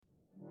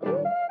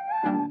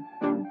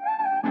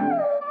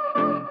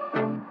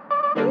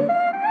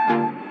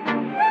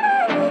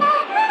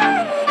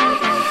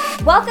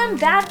Welcome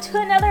back to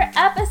another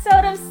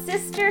episode of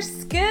Sister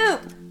Scoop.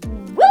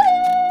 Woo!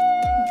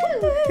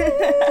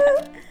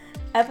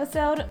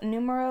 Episode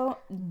numero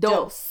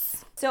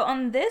dos. So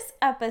on this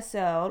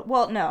episode,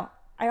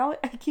 I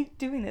keep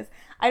doing this.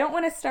 I don't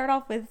want to start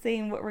off with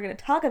saying what we're going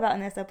to talk about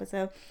in this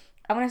episode.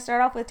 I want to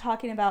start off with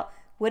talking about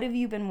what have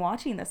you been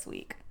watching this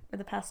week, or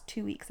the past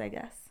 2 weeks, I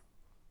guess.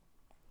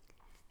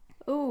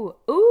 Ooh.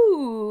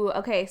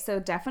 Okay, so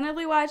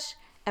definitely watch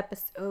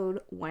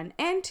episode 1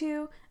 and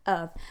 2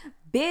 of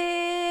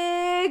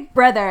Big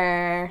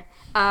Brother.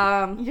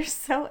 You're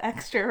so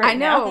extra right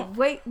now. I know.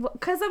 Wait,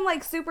 because I'm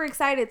like super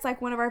excited. It's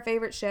like one of our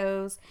favorite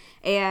shows,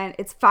 and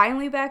it's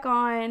finally back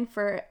on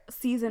for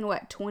season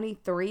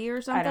 23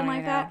 or something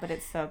like that. But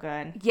it's so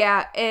good.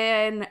 Yeah,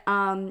 and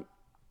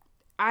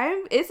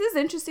this is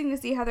interesting to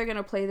see how they're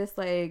gonna play this,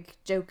 like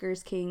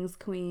jokers, kings,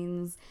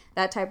 queens,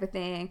 that type of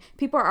thing.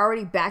 People are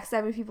already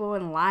backstabbing people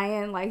and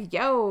lying, like,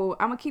 yo,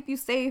 I'm gonna keep you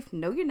safe.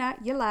 No, you're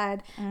not, you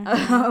lied.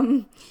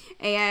 Mm-hmm.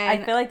 And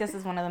I feel like this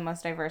is one of the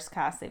most diverse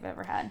casts they've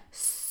ever had.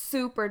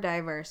 Super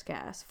diverse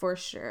cast for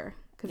sure,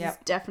 because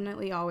it's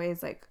definitely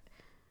always like,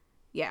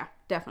 yeah,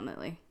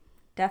 definitely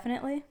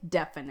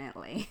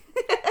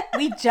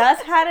We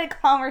just had a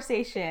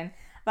conversation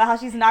about how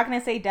she's not going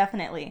to say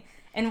definitely.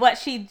 And what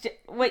she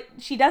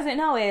doesn't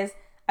know is,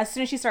 as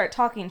soon as she started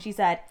talking, she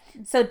said,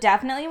 so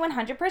definitely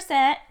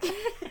 100%.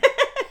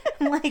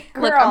 I'm like,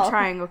 girl. Look, I'm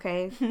trying,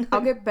 okay?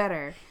 I'll get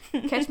better.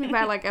 Catch me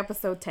by like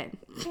episode 10.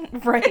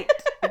 Right,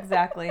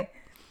 exactly.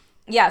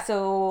 Yeah,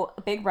 so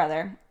Big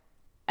Brother.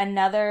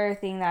 Another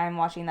thing that I'm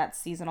watching that's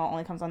seasonal,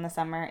 only comes on the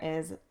summer,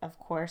 is, of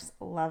course,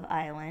 Love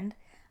Island.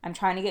 I'm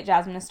trying to get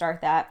Jasmine to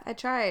start that. I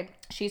tried.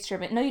 She's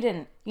tripping. No, you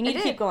didn't. You need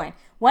to keep going.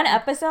 One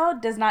episode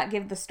does not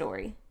give the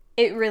story.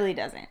 It really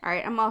doesn't. All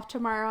right, I'm off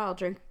tomorrow. I'll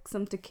drink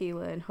some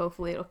tequila and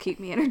hopefully it'll keep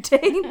me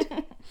entertained.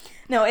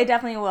 No, it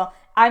definitely will.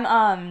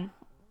 I'm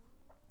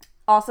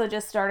also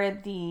just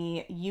started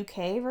the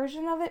UK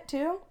version of it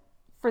too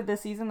for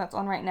this season that's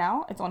on right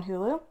now. It's on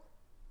Hulu.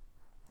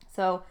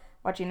 So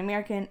watching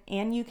American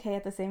and UK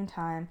at the same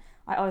time.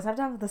 I always have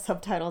to have the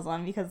subtitles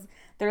on because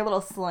they're a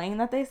little slang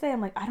that they say.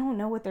 I'm like, I don't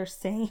know what they're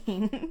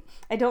saying.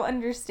 I don't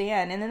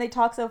understand. And then they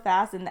talk so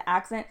fast, and the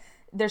accent,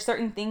 there's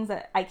certain things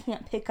that I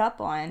can't pick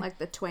up on. Like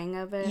the twang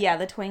of it? Yeah,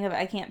 the twang of it.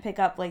 I can't pick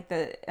up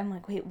I'm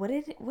like, wait, what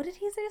did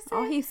he say?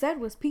 All he said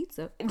was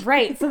pizza.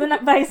 Right. So then,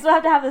 but I still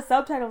have to have the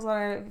subtitles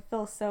on. I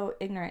feel so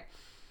ignorant.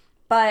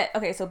 But,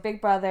 okay, so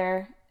Big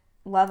Brother,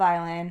 Love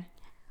Island.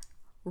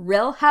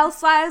 Real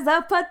Housewives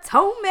of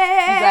Potomac. You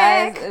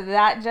guys,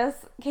 that just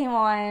came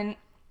on.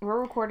 We're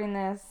recording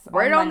this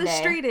Word on the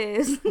street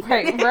is.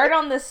 Right. Word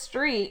on the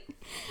street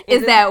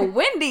is that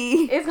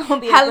Wendy is going to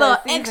be a little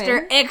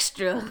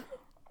extra.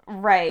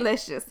 Right.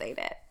 Let's just say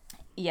that.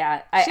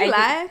 Yeah. She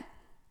lied?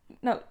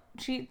 No,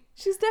 she's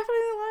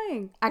definitely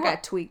lying. I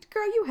got tweaked.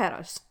 Girl, you had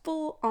a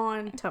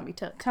full-on tummy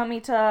tuck.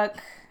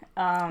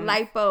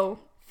 Lipo.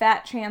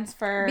 Fat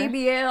transfer.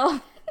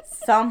 BBL.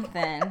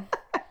 Something.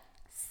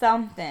 I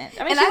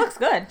mean, she looks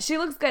good. She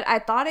looks good. I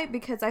thought it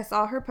because I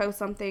saw her post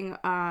something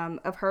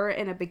of her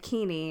in a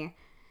bikini.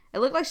 It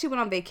looked like she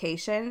went on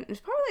vacation. It was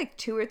probably like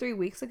 2 or 3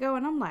 weeks ago,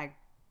 and I'm like,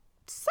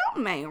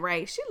 something ain't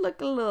right. She looked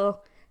a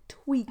little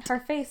tweaked. Her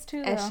face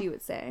too, though. As she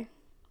would say.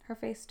 Her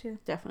face too.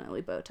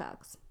 Definitely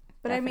Botox.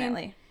 But definitely.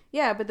 I mean,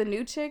 yeah, but the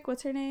new chick,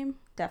 what's her name?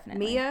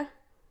 Definitely. Mia?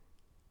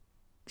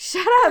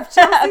 Shut up,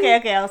 Chelsea.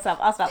 Okay, I'll stop.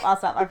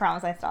 I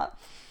promise I stop.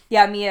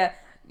 Yeah, Mia,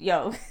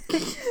 yo.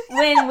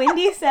 When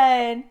Wendy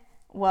said,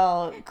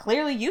 well,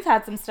 clearly you've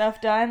had some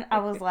stuff done, I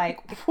was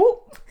like,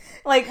 whoop.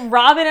 Like,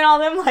 Robin and all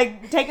them,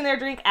 like, taking their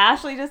drink.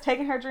 Ashley just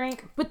taking her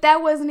drink. But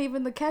that wasn't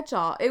even the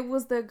catch-all. It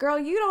was the, girl,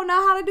 you don't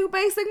know how to do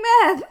basic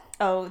math.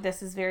 Oh,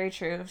 this is very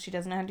true. She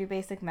doesn't know how to do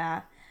basic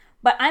math.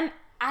 But I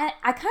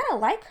kind of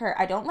like her.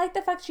 I don't like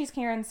the fact she's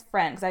Karen's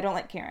friend, because I don't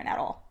like Karen at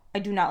all. I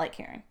do not like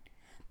Karen.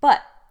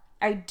 But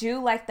I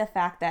do like the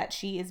fact that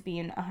she is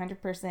being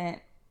 100%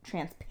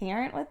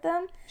 transparent with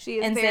them. She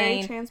is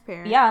very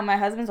transparent. Yeah, my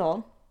husband's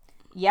old.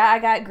 Yeah, I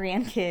got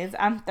grandkids.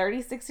 I'm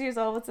 36 years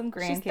old with some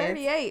grandkids. She's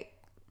 38.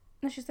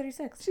 No, she's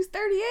 36. She's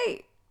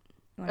 38.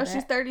 Oh,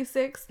 she's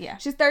 36? Yeah.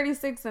 She's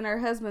 36 and her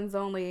husband's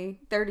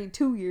only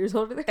 32 years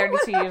older than her.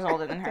 32 years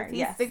older than her,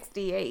 yes. He's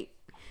 68.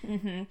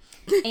 Mm-hmm.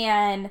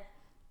 And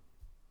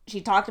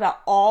she talked about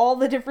all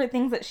the different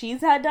things that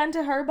she's had done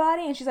to her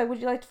body. And she's like,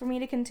 would you like for me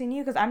to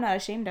continue? Because I'm not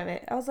ashamed of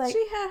it. I was like,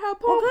 she had her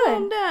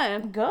pom-pom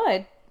done.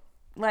 Good.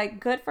 Like,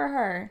 good for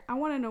her. I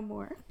want to know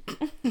more.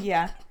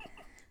 Yeah.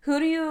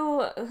 Whose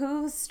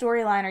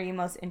storyline are you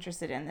most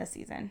interested in this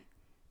season?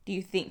 Do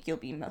you think you'll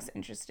be most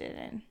interested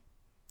in?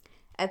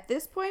 At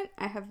this point,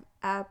 I have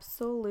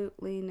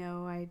absolutely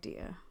no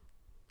idea.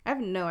 I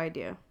have no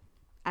idea.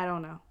 I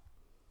don't know.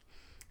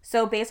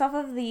 So based off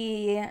of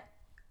the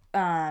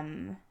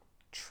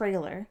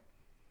trailer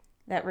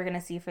that we're going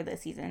to see for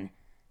this season,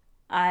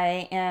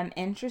 I am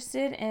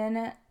interested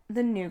in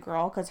the new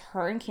girl because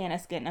her and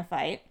Candace get in a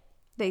fight.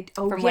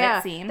 from what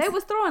it seems. They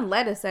was throwing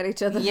lettuce at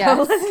each other.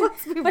 Yes.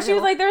 Let's be But she was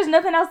real. like, there's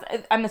nothing else.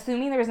 I'm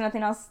assuming there was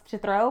nothing else to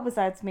throw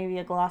besides maybe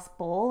a glass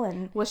bowl.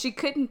 And Well, she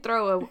couldn't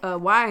throw a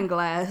wine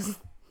glass.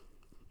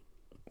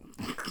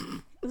 it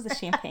was a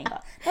champagne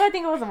glass. No, I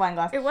think it was a wine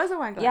glass. It was a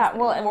wine glass. Yeah,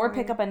 well, or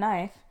pick up a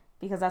knife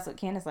because that's what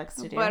Candace likes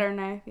to do. Butter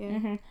knife,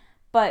 yeah.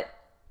 But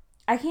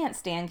I can't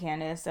stand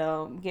Candace,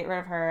 so get rid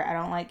of her. I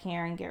don't like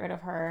Karen. Get rid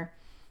of her.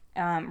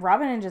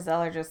 Robin and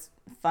Giselle are just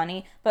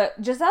funny, but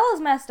Giselle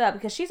is messed up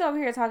because she's over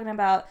here talking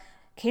about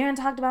Karen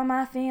talked about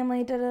my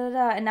family, da da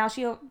da, and now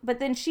but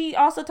then she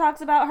also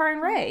talks about her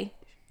and Ray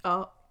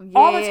Oh, yeah.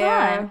 all the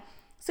time.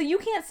 So you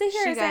can't sit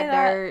here She and got say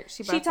dirt. that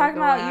She she about to talking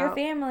go about your out.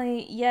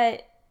 family,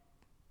 yet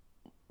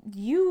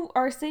you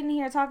are sitting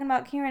here talking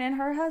about Karen and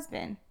her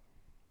husband.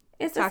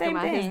 It's the Talking same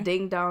about his thing,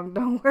 ding dong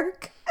don't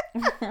work.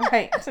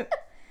 right?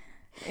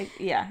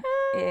 Yeah.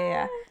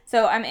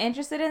 So I'm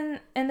interested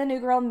in the new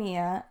girl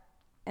Mia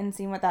and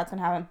seeing what that's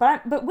gonna happen.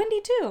 But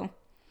Wendy too,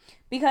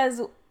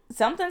 because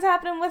something's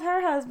happening with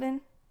her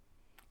husband,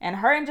 and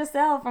her and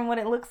Giselle, from what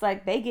it looks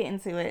like, they get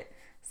into it.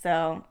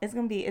 So it's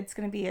gonna be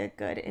a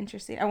good,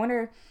 interesting. I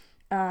wonder,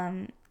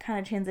 kind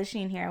of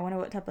transitioning here. I wonder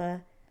what type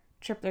of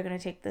trip they're gonna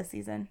take this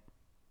season,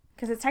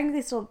 because it's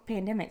technically still a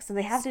pandemic, so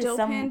they have to Still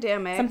do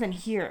pandemic. something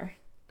here.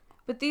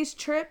 But these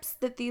trips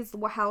that these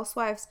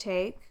housewives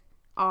take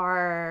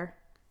are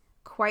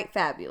quite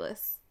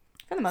fabulous.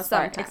 For the most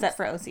part, Sometimes. except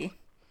for OC.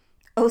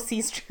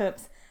 OC's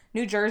trips.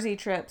 New Jersey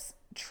trips,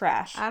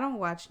 trash. I don't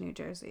watch New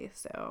Jersey,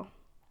 so.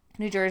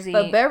 New Jersey.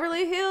 But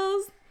Beverly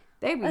Hills,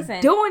 they be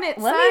Listen, doing it,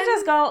 Let son. me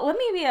just go. Let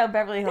me be a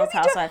Beverly Hills Let me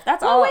just- housewife.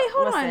 That's Well, all. wait,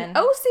 hold listen. on.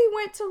 OC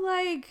went to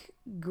like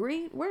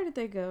where did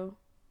they go?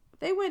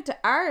 They went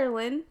to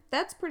Ireland.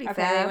 That's pretty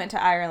Okay, fab. they went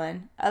to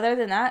Ireland. Other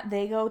than that,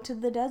 they go to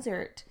the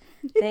desert.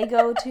 They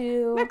go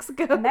to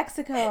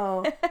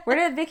Mexico. Where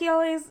did Vicky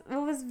always?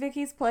 What was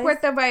Vicky's place?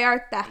 Puerto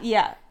Vallarta.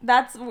 Yeah,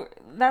 that's the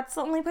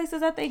only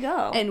places that they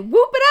go. And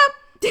whoop it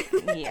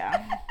up.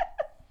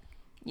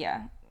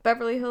 Yeah.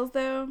 Beverly Hills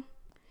though,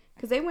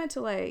 because they went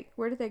to like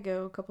where did they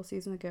go a couple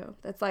seasons ago?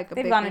 That's like a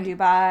They've big gone thing. to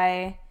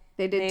Dubai.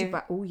 They did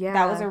Dubai. Oh yeah,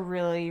 That was a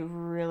really,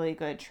 really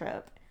good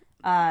trip.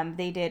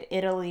 They did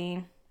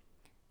Italy.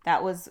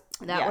 That was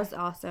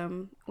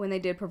awesome when they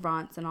did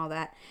Provence and all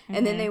that.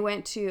 And then they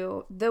went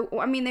to they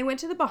went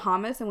to the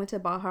Bahamas and went to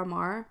Baha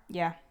Mar.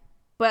 Yeah.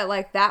 But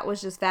like that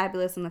was just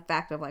fabulous in the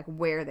fact of like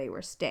where they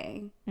were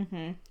staying.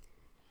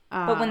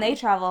 But when they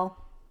travel,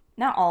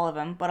 not all of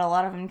them, but a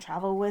lot of them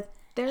travel with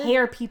They're-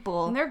 hair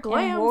people and they're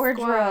glam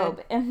wardrobe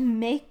squad. and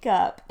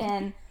makeup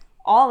and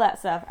all that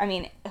stuff. I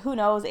mean, who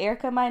knows?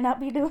 Erica might not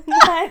be doing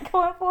that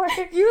going forward.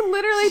 You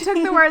literally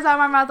took the words out of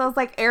my mouth. I was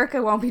like,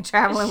 Erica won't be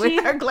traveling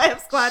with her glam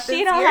squad this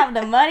She don't year. have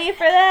the money for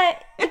that,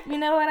 if you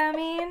know what I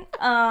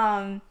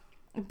mean.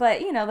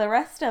 But you know, the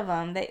rest of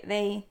them,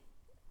 they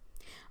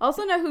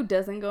Also know who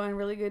doesn't go on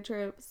really good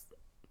trips?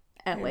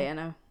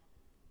 Atlanta.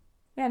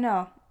 yeah,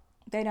 no,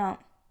 they don't.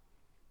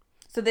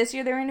 So this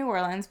year they're in New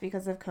Orleans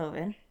because of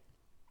COVID.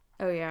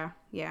 Oh yeah,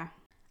 yeah.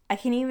 I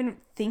can't even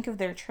think of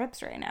their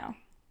trips right now.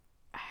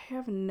 I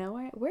have no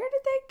idea. Where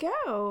did they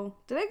go?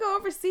 Did they go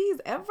overseas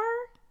ever?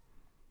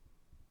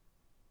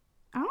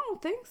 I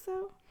don't think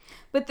so.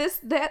 But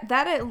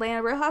that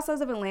Atlanta, Real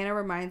Housewives of Atlanta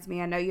reminds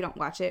me, I know you don't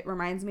watch it,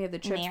 reminds me of the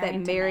trips that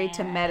Married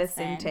to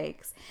Medicine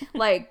takes.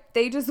 Like,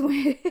 they just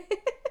went,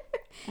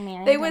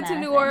 they went to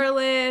New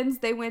Orleans,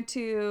 they went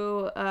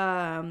to,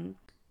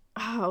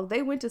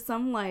 they went to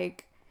some,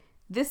 like,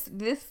 this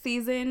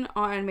season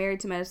on Married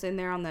to Medicine,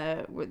 they're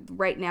on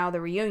right now the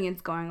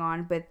reunion's going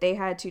on, but they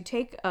had to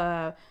take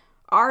a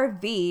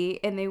RV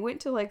and they went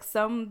to like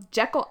some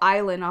Jekyll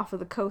Island off of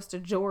the coast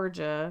of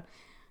Georgia,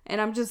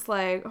 and I'm just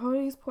like, oh,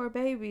 these poor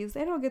babies,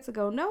 they don't get to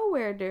go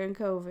nowhere during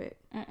COVID.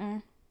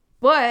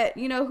 But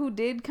you know who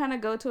did kind of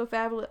go to a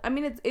fabulous, I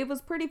mean it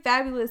was pretty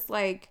fabulous,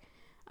 like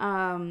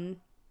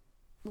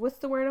what's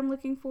the word I'm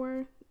looking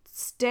for,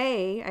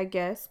 stay, I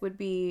guess, would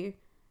be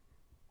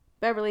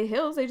Beverly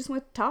Hills. They just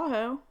went to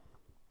Tahoe.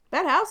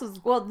 That house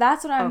is well,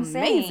 that's what I'm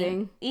amazing.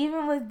 saying.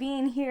 Even with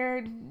being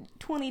here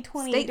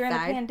 2020 during the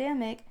Stateside.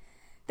 pandemic,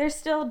 they're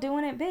still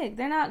doing it big.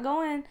 They're not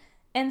going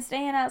and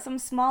staying at some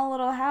small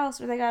little house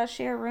where they gotta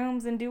share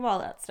rooms and do all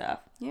that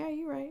stuff. Yeah,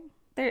 you're right.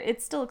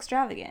 It's still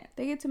extravagant.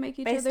 They get to make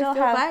each They other still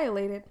feel have-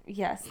 violated.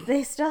 Yes,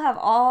 they still have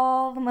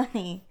all the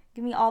money.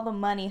 Give me all the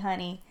money,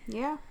 honey.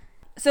 Yeah.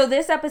 So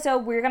this episode,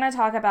 we're going to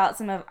talk about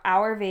some of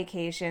our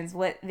vacations,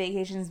 what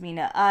vacations mean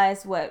to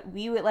us, what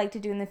we would like to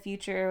do in the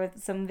future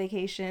with some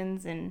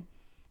vacations, and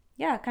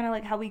yeah, kind of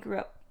like how we grew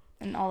up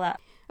and all that.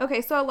 Okay,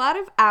 so a lot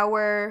of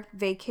our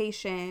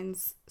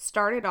vacations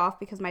started off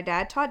because my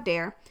dad taught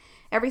DARE.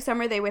 Every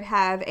summer they would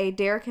have a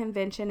DARE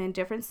convention in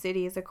different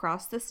cities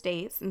across the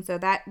states. And so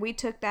that we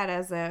took that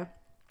as the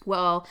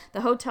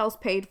hotels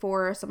paid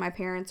for. So my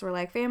parents were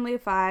like, family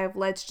of 5,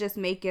 let's just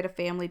make it a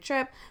family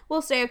trip.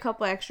 We'll stay a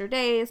couple extra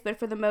days. But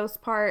for the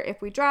most part,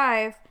 if we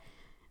drive,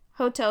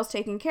 hotels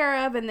taken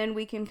care of. And then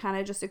we can kind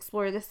of just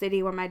explore the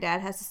city where my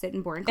dad has to sit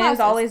in boarding And it was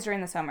classes. always during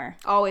the summer.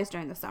 Always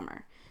during the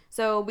summer.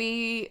 So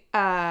we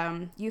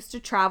used to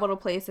travel to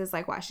places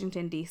like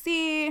Washington,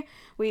 D.C.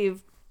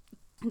 We've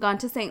gone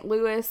to St.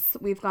 Louis.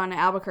 We've gone to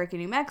Albuquerque,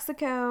 New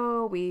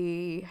Mexico.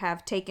 We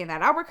have taken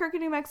that Albuquerque,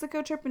 New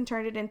Mexico trip and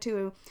turned it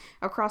into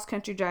a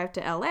cross-country drive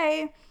to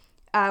L.A.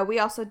 We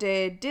also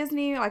did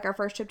Disney, like our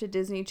first trip to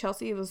Disney.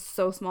 Chelsea was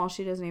so small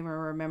she doesn't even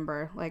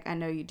remember. Like, I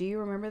know you. Do you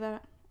remember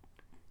that?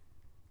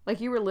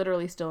 Like, you were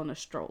literally still in a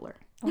stroller.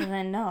 Well,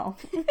 then no.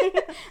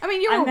 I mean,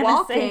 you were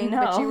walking,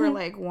 but you were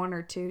like 1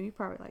 or 2. You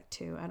probably like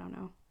 2. I don't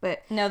know.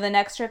 But no, the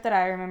next trip that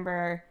I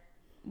remember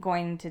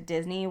going to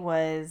Disney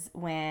was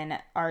when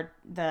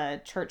the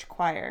church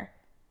choir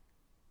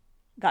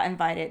got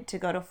invited to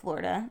go to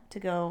Florida to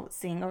go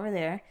sing over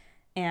there,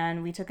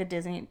 and we took a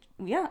Disney.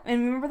 Yeah,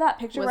 and remember that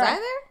picture? Was I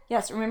there?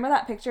 Yes, remember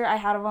that picture I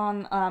had of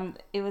on?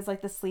 It was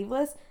like the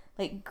sleeveless,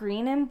 like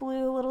green and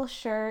blue little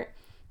shirt,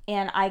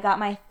 and I got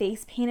my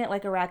face painted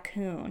like a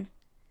raccoon.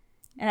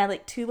 And I had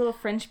like 2 little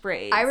French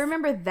braids. I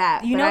remember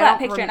that. You know that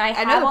picture, and I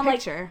know have the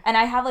picture. Like, and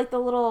I have like the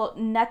little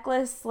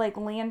necklace, like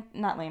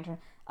lanyard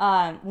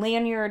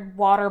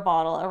water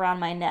bottle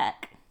around my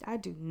neck. I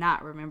do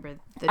not remember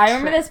I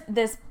remember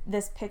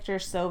this picture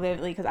so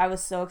vividly because I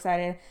was so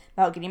excited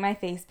about getting my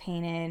face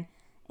painted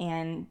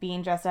and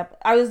being dressed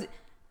up. It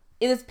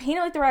was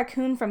painted like the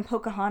raccoon from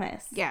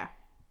Pocahontas. Yeah,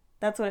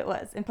 that's what it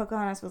was, and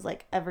Pocahontas was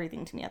like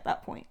everything to me at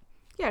that point.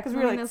 Yeah, because we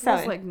were like this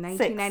was like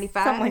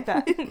 1995, something like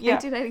that. Yeah.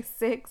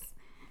 1996.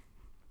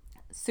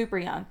 Super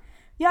young.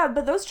 Yeah,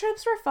 but those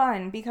trips were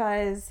fun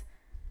because,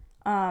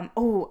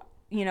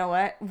 you know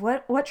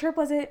what trip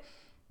was it?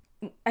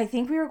 I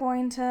think we were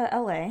going to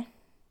LA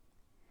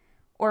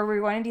or we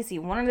were going to DC,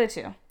 one of the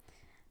two.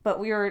 But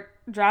we were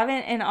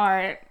driving in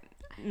our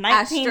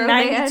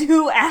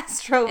 1992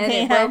 Astro van. And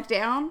it broke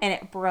down. And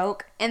it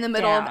broke in the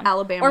middle of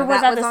Alabama. Or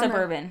was that the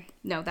Suburban?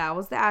 No, that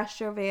was the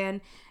Astro van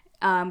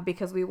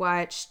because we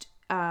watched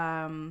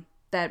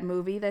that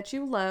movie that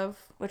you love.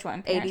 Which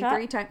one?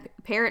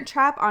 Parent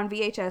Trap on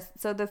VHS.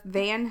 So the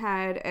van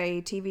had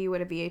a TV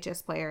with a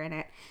VHS player in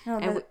it. No,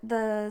 and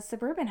the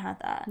Suburban had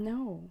that.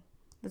 No.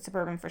 The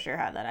Suburban for sure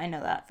had that. I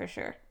know that for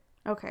sure.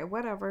 Okay,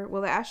 whatever.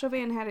 Well, the Astro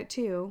van had it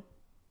too.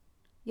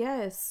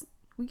 Yes.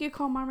 We could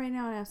call Mom right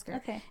now and ask her.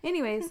 Okay.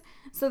 Anyways,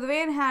 so the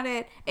van had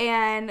it,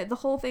 and the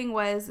whole thing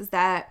is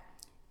that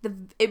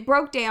it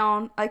broke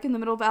down like in the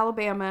middle of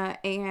Alabama,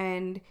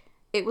 and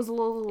it was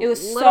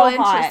so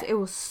hot. It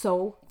was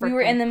so freaking We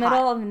were in the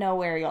middle hot. of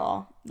nowhere,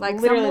 y'all. Like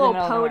literally some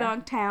little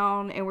podunk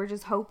town, and we're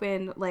just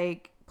hoping,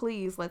 like,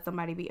 please let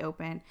somebody be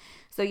open.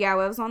 So yeah, I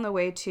was on the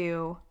way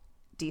to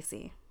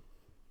DC.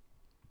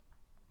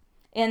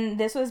 And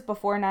this was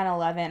before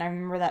 9/11. I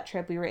remember that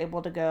trip. We were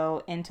able to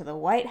go into the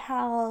White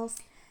House.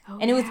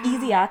 And it was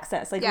easy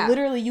access. Like,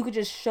 literally, you could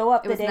just show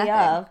up the day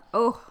of.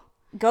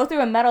 Go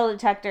through a metal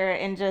detector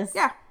and just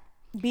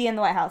be in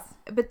the White House.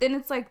 But then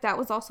it's like, that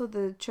was also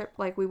the trip,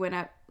 like, we went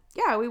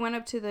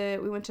to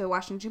the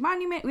Washington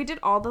Monument. We did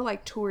all the,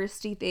 like,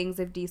 touristy things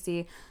of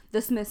DC,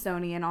 the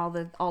Smithsonian,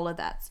 all of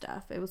that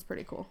stuff. It was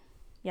pretty cool.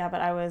 Yeah,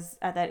 but I was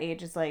at that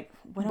age, it's like,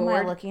 what am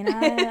I looking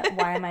at?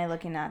 Why am I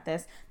looking at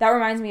this? That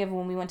reminds me of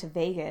when we went to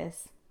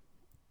Vegas.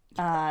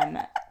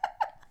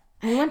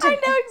 I know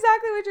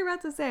exactly what you're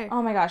about to say.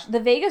 Oh my gosh. The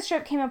Vegas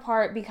trip came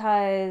apart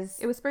because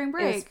it was spring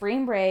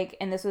break.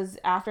 And this was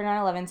after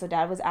 9/11, so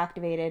Dad was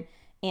activated.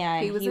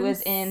 And he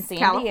was in San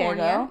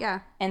Diego.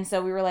 Yeah. And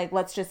so we were like,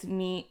 let's just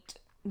meet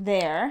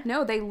there.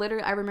 No, they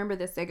literally, I remember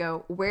this. They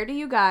go, where do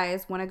you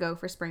guys want to go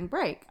for spring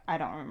break? I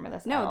don't remember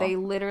this. No, they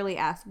literally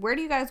asked, where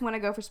do you guys want to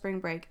go for spring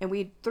break? And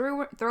we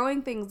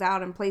throwing things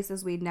out in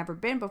places we'd never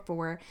been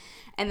before.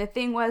 And the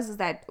thing is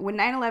that when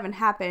 9/11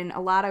 happened,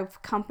 a lot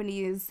of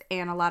companies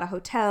and a lot of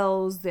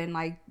hotels and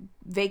like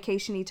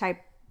vacation-y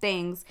type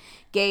things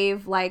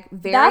gave like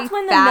very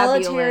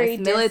fabulous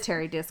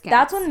military discounts.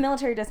 That's when the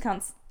military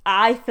discounts,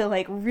 I feel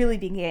like, really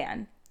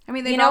began. I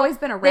mean, they've always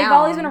been around. They've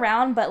always been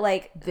around, but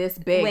like this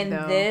big when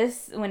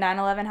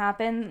 9/11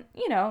 happened,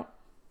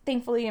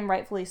 thankfully and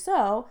rightfully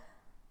so,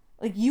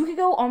 like you could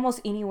go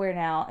almost anywhere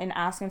now and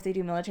ask them if they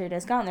do military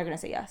discount, and they're gonna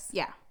say yes.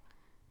 Yeah.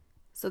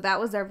 So that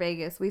was our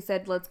Vegas. We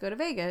said, let's go to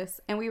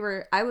Vegas, and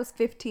I was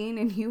 15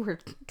 and you were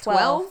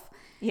 12.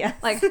 Yeah.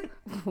 Like,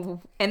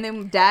 and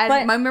then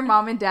remember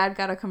Mom and Dad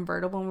got a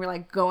convertible, and we're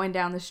like going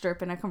down the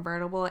strip in a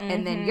convertible,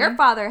 and then your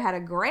father had a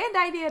grand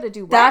idea to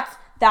do what?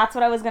 That's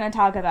what I was going to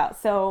talk about.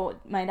 So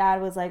my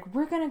dad was like,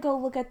 we're going to go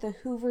look at the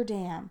Hoover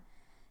Dam.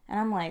 And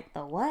I'm like,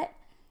 the what?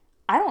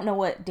 I don't know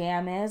what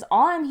dam is.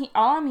 All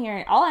I'm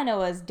hearing, all I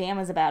know is dam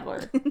is a bad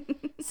word.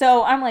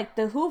 So I'm like,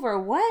 the Hoover,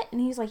 what? And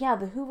he's like, yeah,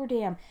 the Hoover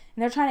Dam.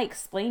 And they're trying to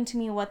explain to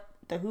me what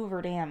the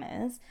Hoover Dam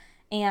is.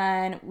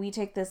 And we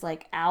take this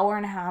like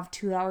 1.5,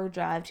 2-hour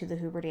drive to the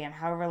Hoover Dam,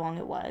 however long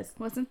it was.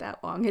 Wasn't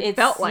that long. It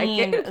felt like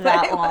it,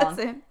 that long.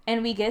 Wasn't.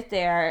 And we get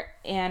there,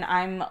 and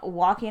I'm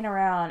walking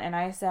around, and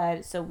I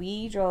said, so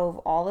we drove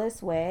all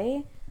this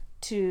way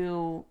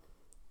to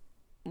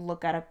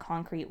look at a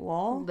concrete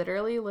wall?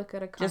 Literally look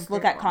at a concrete Just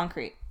look at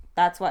concrete.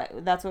 That's what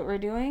we're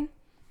doing?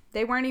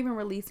 They weren't even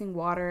releasing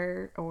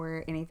water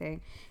or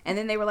anything. And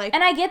then they were like...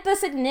 And I get the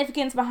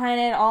significance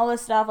behind it, all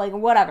this stuff, like,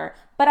 whatever.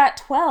 But at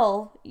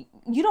 12,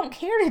 you don't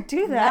care to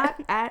do that.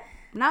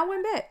 Not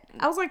one bit.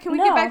 I was like, can we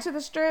No. get back to the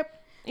Strip?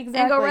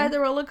 Exactly. And go ride the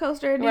roller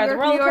coaster in New Ride York,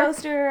 the roller New York?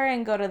 coaster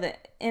and go to the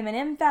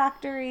M&M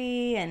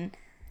factory and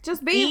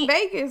Just be in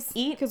Vegas.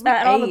 eat Because we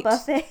at all the ate.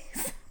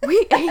 buffets.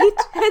 We ate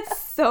at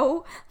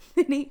so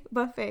many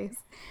buffets.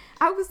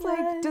 I was like,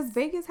 Yes. does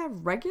Vegas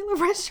have regular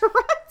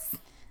restaurants?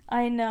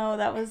 I know,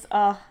 that was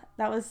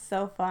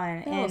so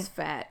fun. That was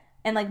fat.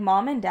 And like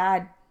mom and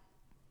dad,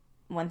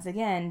 once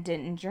again,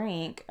 didn't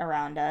drink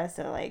around us,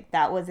 so like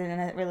that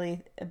wasn't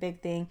really a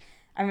big thing.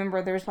 I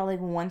remember there was probably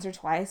like once or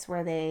twice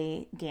where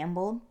they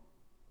gambled,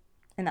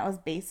 and that was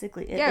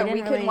basically it. Yeah, They we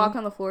didn't couldn't really- walk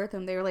on the floor with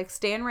them. They were like,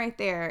 stand right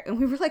there. And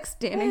we were like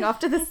standing off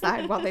to the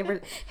side while they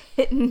were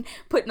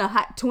putting a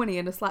hot 20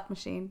 in a slot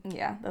machine.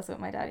 Yeah, that's what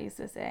my dad used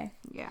to say.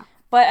 Yeah.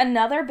 But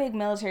another big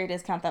military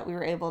discount that we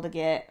were able to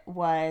get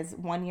was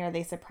one year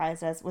they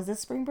surprised us. Was this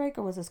spring break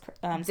or was this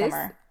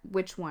summer?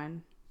 Which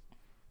one?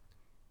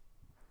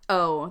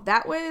 Oh,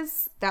 that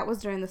was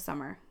during the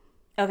summer.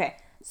 Okay,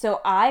 so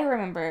I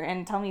remember,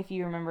 and tell me if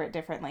you remember it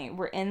differently.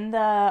 We're in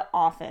the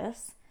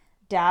office.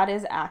 Dad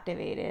is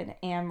activated,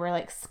 and we're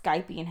like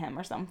Skyping him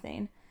or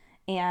something.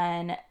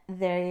 And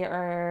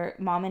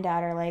mom and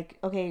dad are like,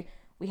 okay,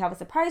 we have a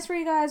surprise for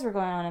you guys. We're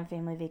going on a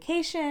family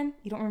vacation.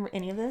 You don't remember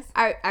any of this?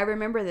 I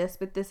remember this,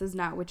 but this is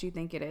not what you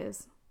think it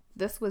is.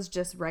 This was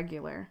just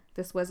regular.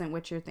 This wasn't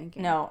what you're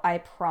thinking. No, I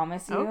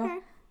promise you. Okay.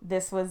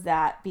 This was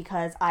that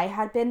because I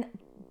had been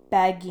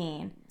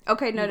begging.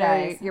 Okay, no, You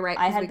guys, you're right.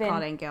 I Because had we been-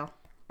 called Aunt Gail.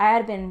 I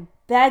had been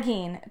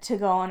begging to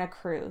go on a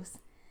cruise.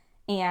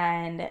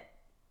 And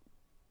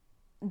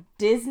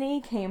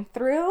Disney came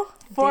through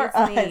for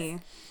Disney.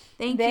 us.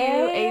 Thank They-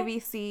 you,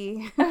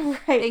 ABC. Right.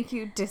 Thank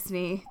you,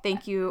 Disney.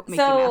 Thank you, Mickey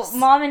So Mouse.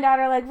 mom and dad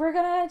are like, we're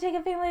gonna take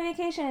a family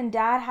vacation, and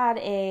dad had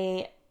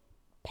a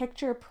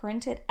picture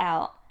printed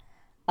out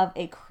of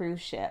a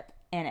cruise ship,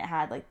 and it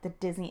had like the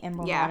Disney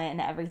emblem Yeah. on it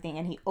and everything,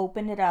 and he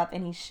opened it up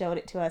and he showed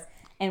it to us,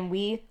 and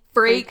we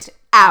Freaked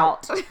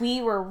out.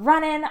 We were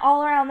running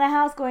all around the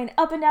house, going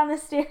up and down the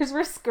stairs.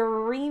 We're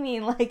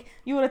screaming like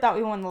you would have thought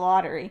we won the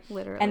lottery.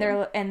 Literally.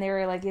 And they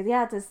were like,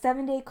 yeah, it's a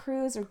 7-day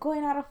cruise. We're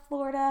going out of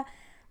Florida.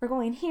 We're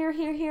going here,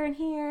 here, here, and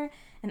here,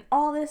 and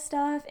all this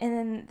stuff. And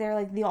then they're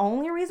like, the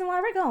only reason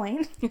why we're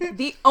going,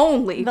 the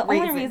only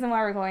reason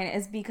why we're going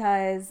is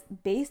because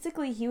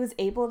basically he was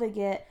able to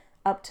get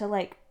up to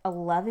like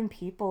 11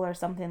 people or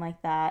something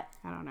like that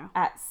I don't know.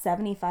 at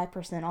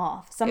 75%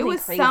 off. Something It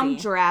was crazy.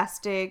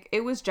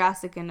 It was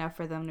drastic enough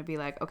for them to be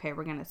like, okay,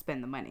 we're gonna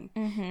spend the money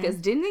because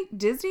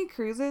Disney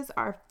cruises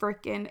are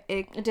freaking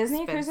expensive.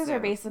 Disney cruises are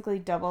basically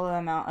double the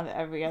amount of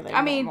every other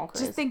I mean, normal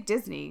cruise. just think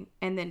Disney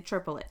and then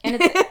triple it. And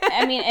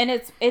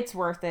it's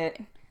worth it.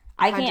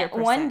 I can't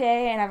 100%. one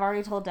day, and I've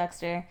already told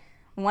Dexter,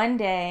 one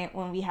day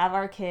when we have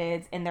our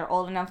kids and they're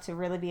old enough to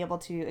really be able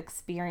to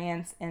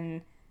experience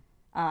and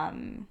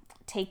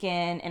take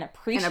in and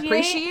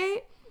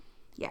appreciate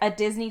a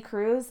Disney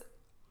cruise,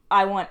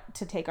 I want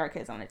to take our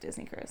kids on a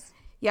Disney cruise.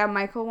 Yeah,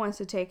 Michael wants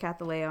to take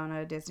Athalea on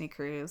a Disney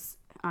cruise.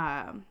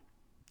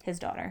 His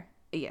daughter.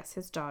 Yes,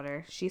 his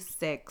daughter. She's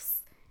 6.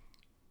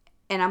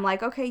 And I'm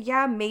like, okay,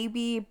 yeah,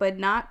 maybe, but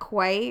not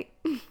quite.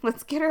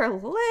 Let's get her a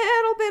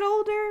little bit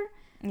older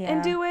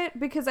and do it.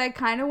 Because I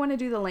kind of want to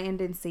do the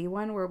Land and Sea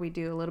one where we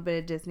do a little bit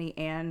of Disney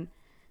and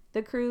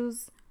the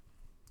cruise.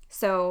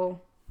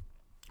 So,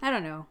 I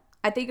don't know.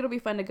 I think it'll be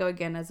fun to go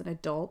again as an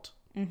adult.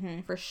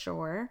 For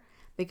sure.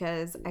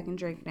 Because I can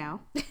drink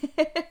now.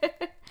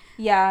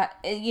 Yeah,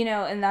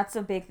 and that's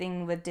a big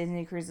thing with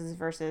Disney cruises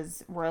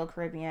versus Royal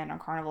Caribbean or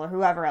Carnival or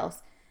whoever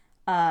else.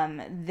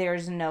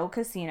 There's no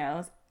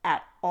casinos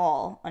at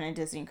all on a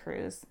Disney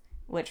cruise,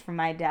 which for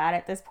my dad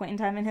at this point in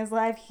time in his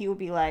life, he would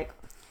be like,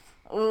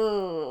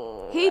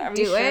 ooh. He'd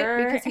do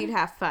it because he'd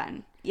have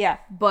fun. Yeah.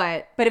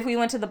 But if we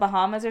went to the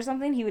Bahamas or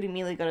something, he would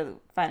immediately go to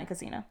find a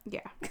casino.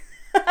 yeah.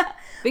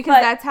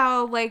 Because that's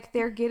how, like,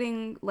 they're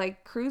getting,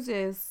 like,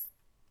 cruises,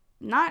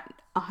 not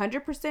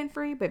 100%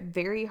 free, but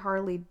very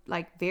hardly,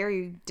 like,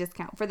 very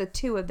discount for the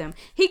 2 of them.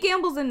 He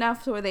gambles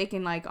enough to where they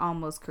can, like,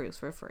 almost cruise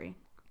for free.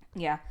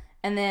 Yeah.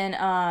 And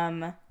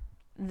then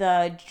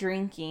the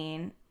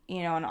drinking,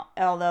 on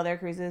all the other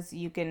cruises,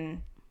 you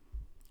can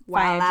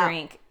find a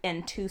drink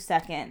in 2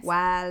 seconds.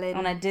 Wildin'.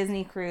 On a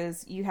Disney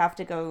cruise, you do have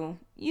to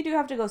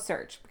go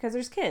search because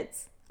there's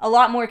kids. A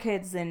lot more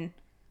kids than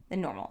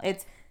normal.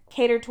 It's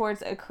catered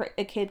towards a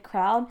kid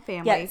crowd.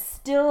 Family. Yet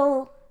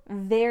still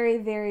very,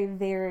 very,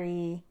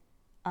 very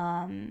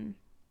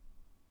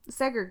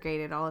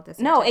segregated all at the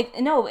same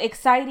time.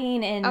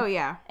 Exciting and Oh,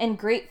 yeah. and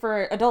great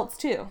for adults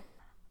too.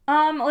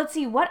 Let's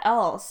see, what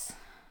else?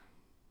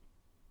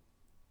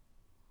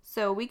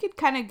 So we could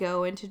kind of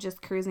go into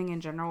just cruising in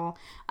general.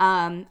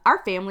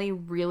 Our family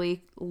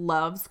really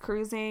loves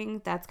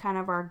cruising. That's kind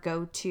of our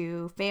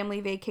go-to family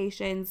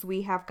vacations.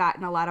 We have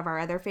gotten a lot of our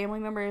other family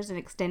members and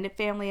extended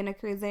family into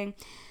cruising.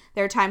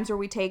 There are times where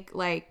we take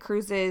like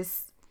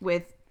cruises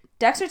with...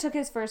 Dexter took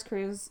his first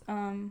cruise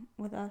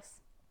with us.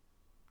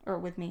 Or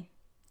with me.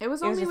 It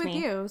was only just with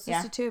me. you. It was just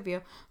Yeah. the two of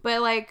you.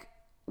 But like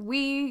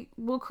we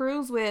will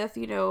cruise with,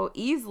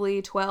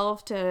 easily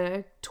 12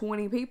 to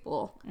 20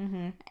 people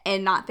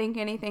and not think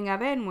anything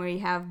of it. And we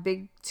have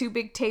two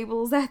big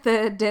tables at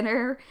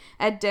dinner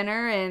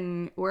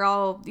and we're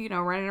all,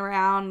 running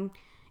around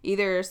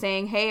either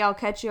saying, hey, I'll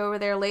catch you over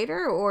there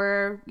later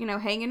or,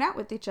 hanging out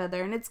with each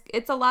other. And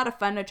it's a lot of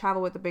fun to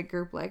travel with a big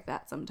group like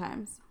that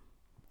sometimes.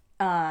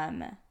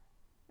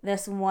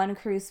 This one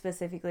cruise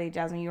specifically,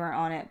 Jasmine, you weren't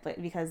on it,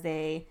 but because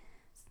they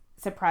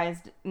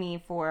surprised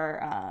me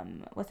for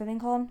what's the thing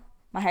called?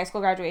 My high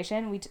school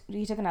graduation.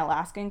 We took an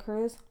Alaskan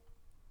cruise.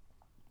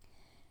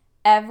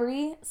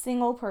 Every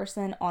single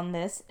person on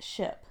this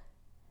ship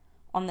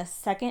on the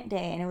second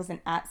day, and it was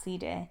an at-sea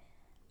day,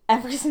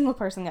 every single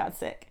person got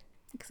sick.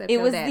 Except it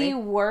was Daddy. the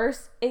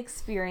worst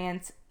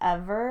experience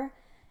ever,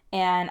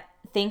 and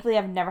thankfully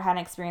I've never had an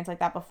experience like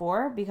that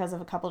before because of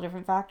a couple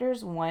different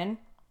factors. One,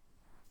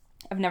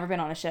 I've never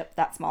been on a ship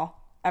that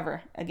small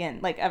ever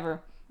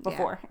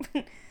before.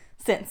 Yeah.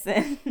 Since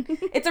then.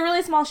 It's a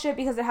really small ship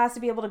because it has to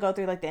be able to go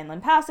through like the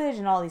inland passage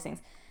and all these things.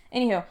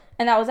 Anywho,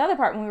 and that was the other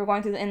part when we were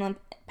going through the inland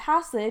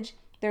passage,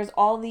 there's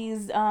all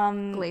these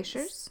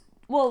glaciers?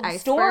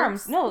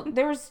 Storms. No,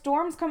 there was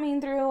storms coming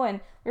through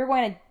and we were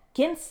going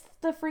against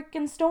the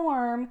freaking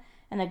storm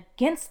and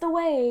against the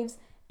waves,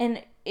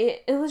 and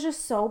it was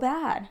just so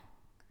bad.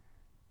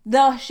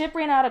 The ship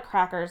ran out of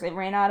crackers, it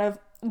ran out of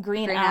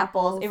green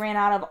apples, it ran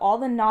out of all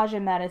the nausea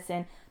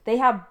medicine. They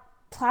have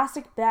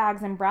plastic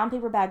bags and brown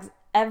paper bags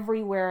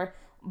everywhere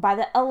by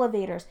the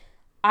elevators.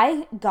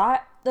 I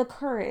got the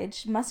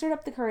courage, mustered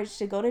up the courage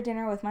to go to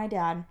dinner with my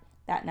dad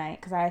that night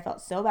because I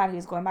felt so bad. He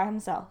was going by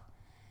himself.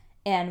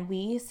 And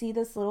we see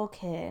this little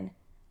kid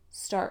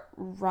start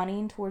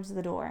running towards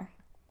the door.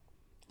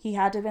 He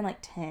had to have been like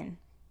 10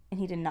 and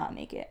he did not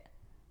make it.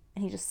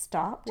 And he just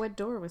stopped. What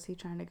door was he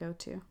trying to go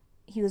to?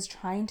 He was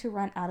trying to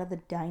run out of the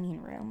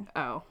dining room.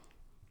 Oh.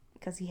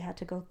 Because he had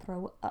to go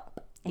throw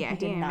up. And yeah, he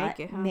did not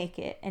make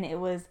it. And it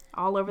was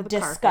all over the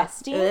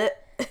disgusting. Carpet.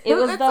 It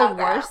was the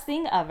worst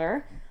thing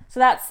ever. So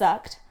that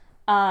sucked.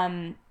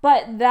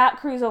 But that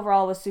cruise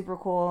overall was super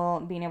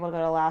cool. Being able to go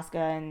to Alaska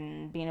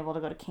and being able to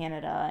go to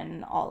Canada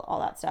and all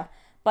that stuff.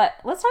 But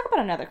let's talk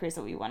about another cruise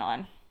that we went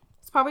on.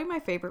 It's probably my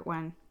favorite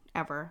one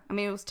ever. I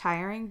mean, it was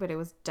tiring, but it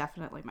was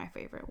definitely my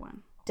favorite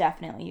one.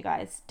 Definitely, you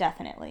guys.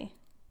 Definitely.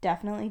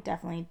 Definitely.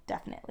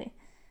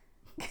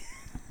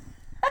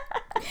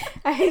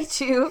 I hate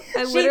you.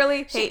 I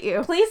literally hate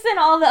you. Please send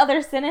all the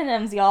other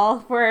synonyms, y'all,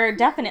 for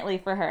definitely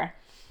for her.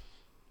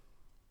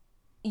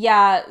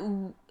 Yeah,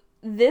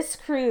 this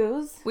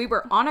cruise. We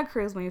were on a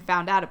cruise when we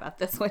found out about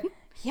this one.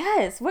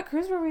 Yes. What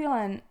cruise were we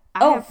on?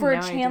 For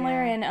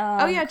Chandler idea.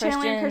 and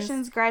Chandler and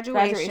Christian's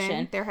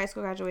graduation. Their high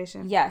school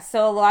graduation. Yeah,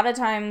 so a lot of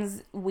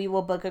times we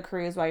will book a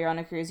cruise. While you're on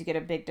a cruise, you get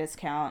a big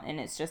discount, and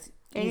it's just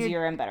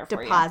easier and better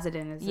for you. Deposit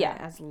isn't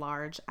as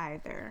large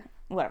either.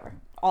 Whatever.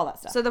 All that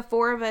stuff. So the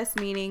four of us,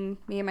 meaning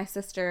me and my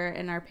sister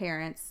and our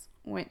parents,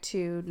 went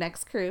to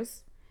Next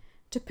Cruise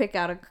to pick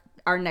out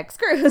our next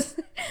cruise.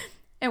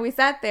 And we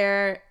sat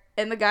there,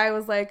 and the guy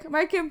was like,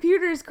 my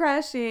computer's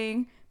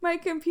crashing. My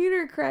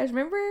computer crashed.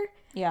 Remember?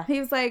 Yeah. He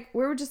was like,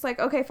 we were just like,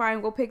 okay,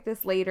 fine, we'll pick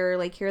this later.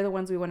 Like, here are the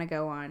ones we want to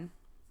go on.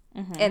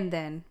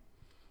 Mm-hmm.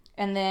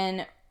 And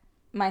then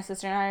my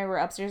sister and I were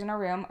upstairs in our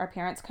room. Our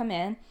parents come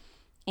in,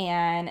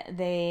 and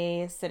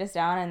they sit us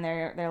down, and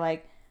they're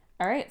like,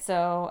 all right,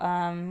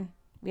 so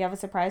we have a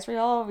surprise for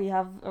y'all. We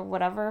have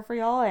whatever for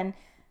y'all. And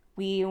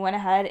we went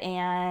ahead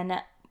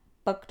and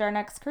booked our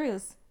next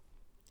cruise.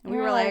 And we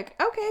were like,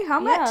 okay, how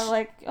much?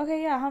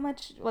 Yeah, how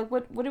much? Like,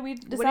 what did we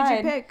decide? What did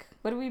you pick?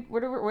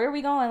 Where are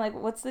we going? Like,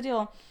 what's the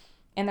deal?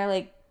 And they're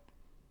like,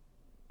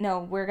 no,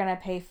 we're going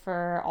to pay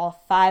for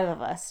all 5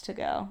 of us to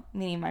go,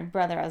 meaning my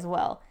brother as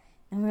well.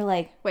 And we were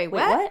like, wait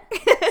what?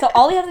 So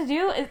all you have to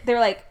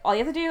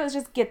do is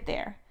just get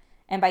there.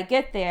 And by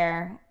get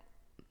there,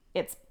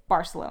 it's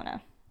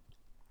Barcelona.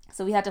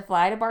 So we had to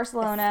fly to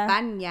Barcelona.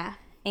 España.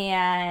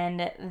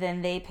 And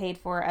then they paid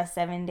for a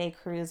 7-day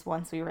cruise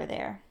once we were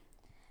there.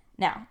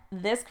 Now,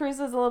 this cruise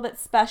is a little bit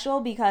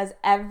special because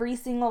every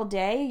single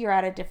day you're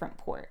at a different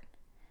port.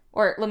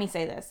 Or let me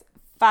say this.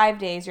 5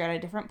 days you're at a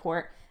different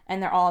port,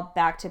 and they're all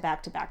back to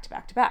back to back to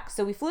back to back.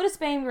 So we flew to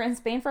Spain. We were in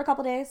Spain for a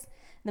couple days.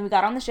 Then we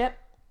got on the ship,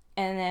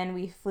 and then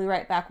we flew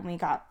right back when we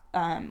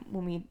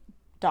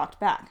docked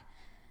back.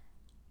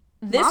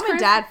 Mom and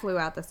Dad flew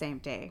out the same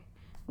day.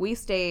 We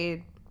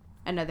stayed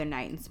another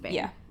night in Spain.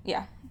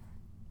 Yeah.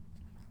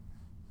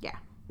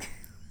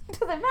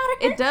 Does it matter?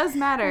 It does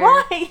matter.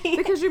 Why?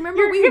 Because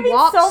remember we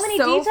walked so many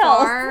details.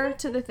 Far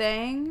to the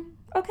thing.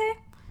 Okay.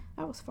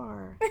 That was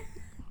far.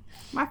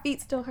 My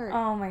feet still hurt.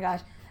 Oh my gosh.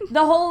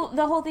 The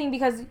whole thing,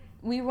 because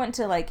we went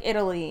to like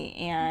Italy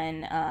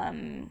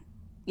and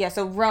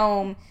so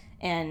Rome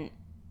and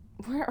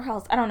where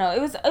else? I don't know. It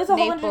was a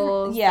whole bunch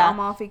of the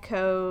Amalfi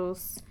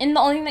Coast. And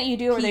the only thing that you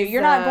do over there,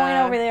 you're not going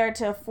over there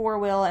to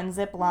 4-wheel and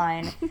zip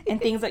line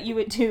and things that you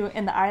would do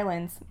in the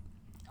islands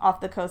off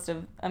the coast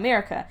of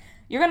America.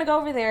 You're going to go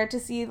over there to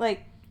see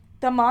like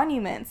the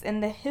monuments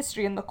and the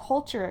history and the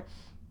culture.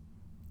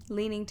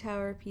 Leaning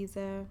Tower of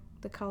Pisa,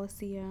 the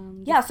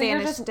Colosseum, Yeah, the so you're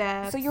Spanish just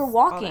Steps, so you're all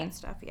walking that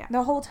stuff. Yeah,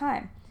 the whole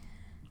time.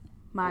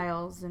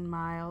 miles and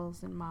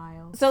miles and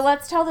miles. So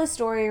let's tell the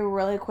story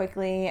really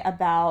quickly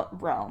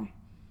about Rome.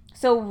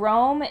 So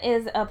Rome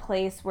is a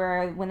place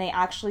where when they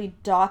actually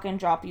dock and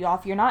drop you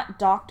off, you're not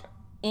docked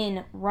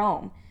in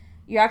Rome.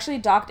 You're actually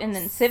docked in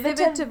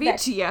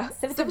Civitavecchia.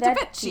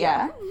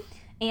 Civitavecchia.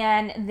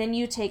 And then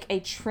you take a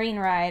train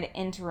ride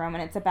into Rome,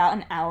 and it's about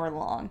an hour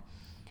long.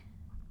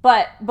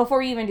 But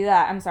before you even do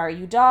that, I'm sorry,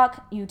 you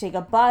dock, you take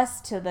a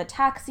bus to the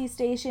taxi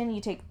station,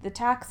 you take the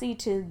taxi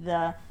to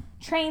the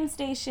train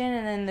station,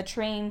 and then the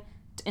train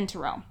into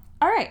Rome.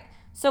 All right.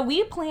 So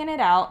we plan it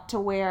out to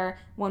where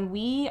when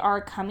we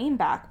are coming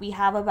back, we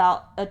have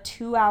about a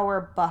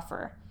 2-hour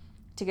buffer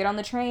to get on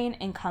the train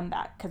and come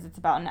back because it's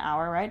about an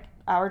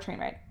hour train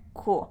ride.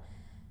 Cool.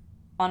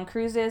 On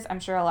cruises, I'm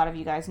sure a lot of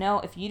you guys know,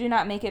 if you do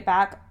not make it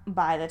back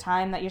by the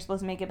time that you're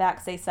supposed to make it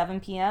back, say 7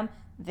 p.m.,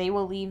 they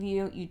will leave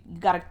you. You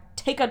got to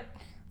take a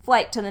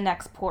flight to the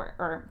next port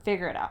or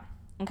figure it out.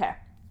 Okay.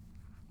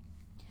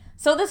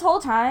 So this whole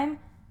time,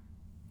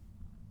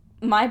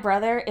 my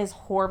brother is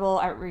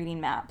horrible at reading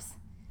maps.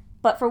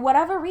 But for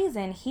whatever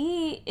reason,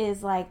 he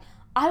is like,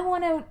 I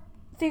want to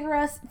figure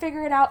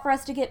it out for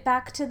us to get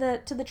back to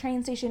the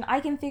train station. I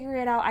can figure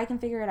it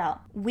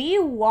out. We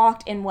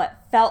walked in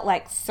what felt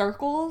like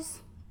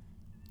circles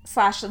 /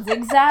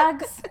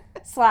 zigzags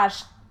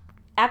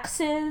 /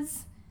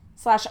 X's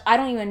 / I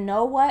don't even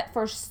know what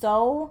for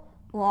so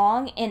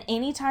long. And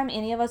anytime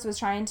any of us was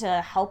trying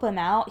to help him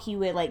out, he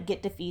would like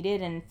get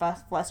defeated and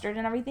flustered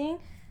and everything.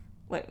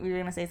 Wait, were you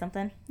going to say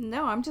something?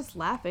 No, I'm just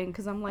laughing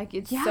because I'm like,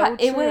 it's so true.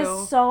 It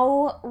was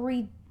so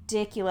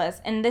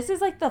ridiculous. And this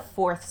is like the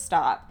 4th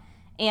stop.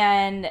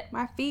 And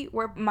my feet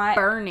were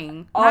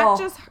burning. Not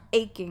just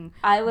aching.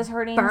 I was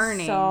hurting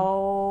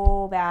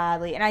so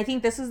badly. And I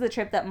think this was the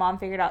trip that Mom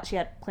figured out she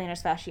had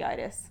plantar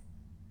fasciitis.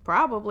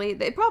 Probably.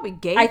 They probably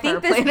gave her I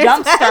think this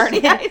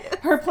jump-started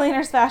her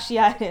plantar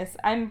fasciitis.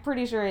 I'm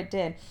pretty sure it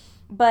did.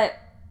 But,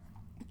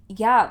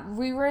 yeah,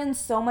 we were in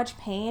so much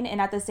pain.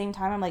 And at the same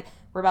time, I'm like,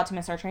 we're about to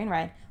miss our train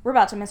ride.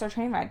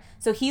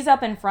 So he's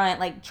up in front,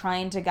 like,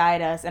 trying to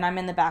guide us. And I'm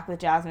in the back with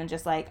Jasmine,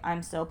 just like,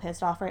 I'm so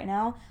pissed off right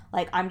now.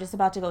 Like, I'm just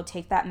about to go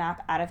take that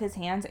map out of his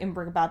hands and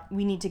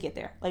we need to get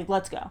there. Like,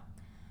 let's go.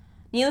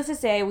 Needless to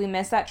say, we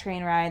missed that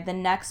train ride. The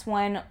next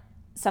one,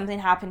 something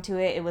happened to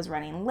it. It was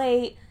running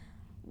late.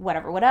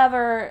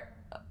 Whatever.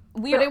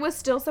 But it was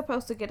still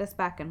supposed to get us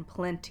back in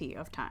plenty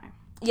of time.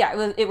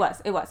 Yeah, it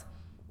was.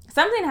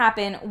 Something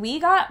happened. We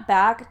got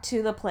back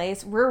to the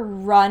place. We're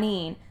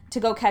running to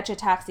go catch a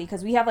taxi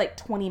because we have like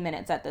 20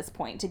 minutes at this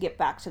point to get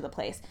back to the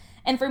place.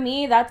 And for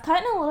me, that's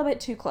cutting a little bit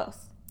too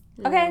close.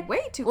 Okay?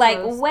 Way too close.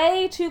 Like,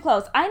 way too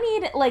close. I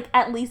need like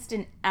at least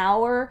an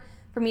hour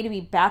for me to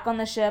be back on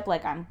the ship.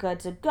 Like, I'm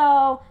good to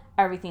go.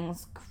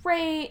 Everything's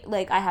great.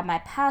 Like, I have my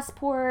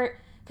passport.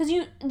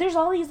 Because there's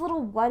all these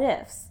little what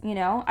ifs, you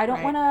know? I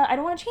don't want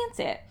to chance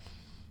it.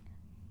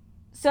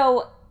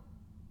 So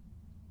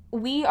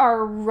we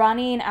are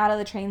running out of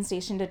the train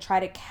station to try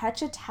to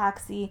catch a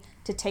taxi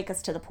to take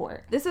us to the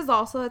port. This is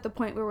also at the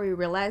point where we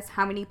realized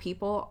how many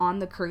people on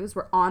the cruise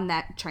were on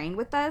that train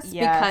with us.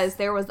 Yes. Because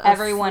there was a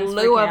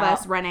slew of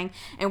us running.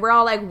 And we're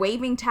all like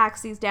waving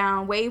taxis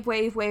down. Wave.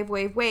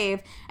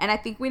 And I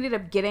think we ended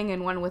up getting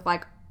in one with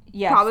like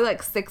probably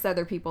like 6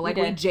 other people. Like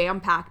we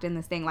jam-packed in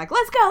this thing. Like,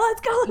 let's go.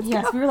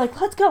 Yes, we were like,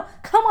 let's go.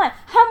 Come on.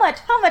 How much?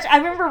 I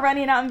remember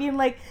running out and being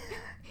like,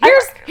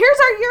 Here's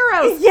our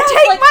euros. Yes,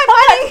 take like, my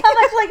money. How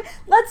much? Like,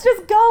 let's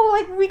just go.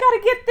 Like, we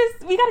gotta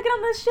get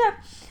on this ship.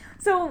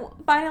 So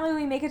finally,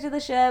 we make it to the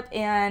ship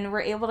and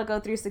we're able to go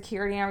through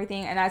security and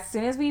everything. And as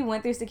soon as we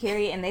went through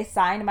security and they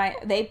scanned my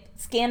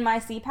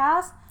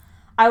SeaPass,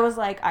 I was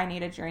like, I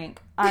need a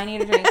drink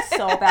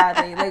so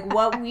badly. Like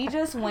what we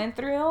just went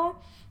through.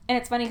 And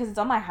it's funny because it's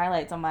on my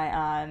highlights on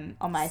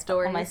my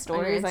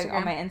stories, like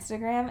on my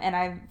Instagram. And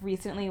I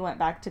recently went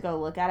back to go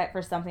look at it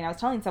for something. I was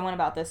telling someone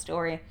about this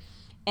story.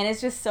 And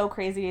it's just so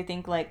crazy to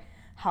think, like,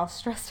 how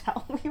stressed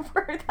out we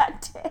were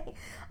that day.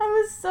 I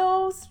was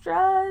so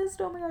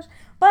stressed. Oh, my gosh.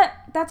 But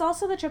that's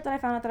also the trip that I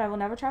found out that I will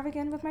never travel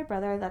again with my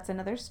brother. That's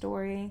another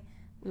story.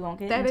 We won't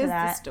get into that.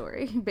 That is the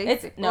story,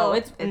 basically.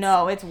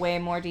 It's way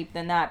more deep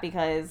than that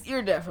because...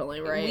 You're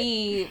definitely right.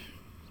 We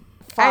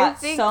fought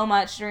so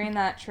much during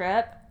that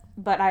trip,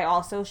 but I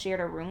also shared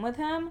a room with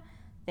him.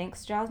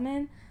 Thanks,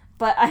 Jasmine.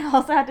 But I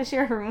also had to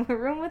share a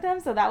room with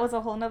him, so that was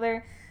a whole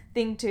nother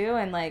thing, too.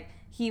 And, like,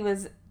 he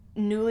was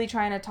newly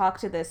trying to talk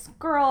to this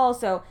girl,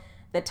 so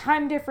the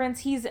time difference,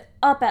 he's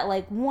up at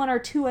like 1 or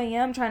 2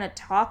 a.m. trying to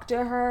talk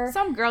to her.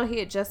 Some girl he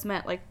had just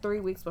met like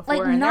 3 weeks before,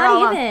 like, and they're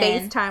all on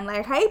FaceTime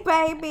like, hey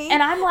baby,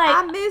 and I'm like,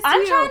 I miss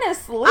I'm trying to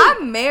sleep.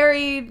 I'm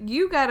married,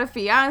 you got a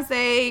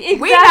fiance. Exactly.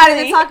 We're not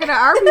even talking to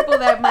our people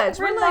that much.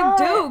 We're like,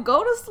 dude,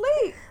 go to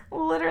sleep.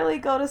 Literally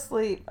go to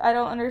sleep. I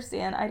don't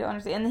understand.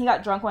 And then he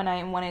got drunk one night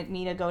and wanted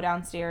me to go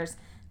downstairs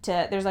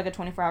to, there's like a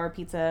 24-hour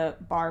pizza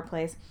bar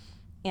place.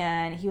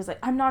 And he was like,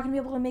 I'm not going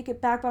to be able to make it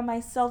back by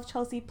myself,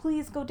 Chelsea.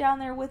 Please go down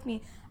there with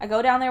me. I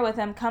go down there with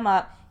him, come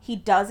up. He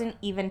doesn't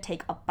even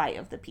take a bite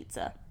of the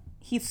pizza.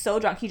 He's so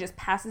drunk, he just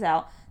passes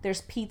out.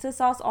 There's pizza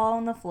sauce all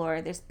on the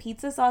floor. There's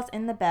pizza sauce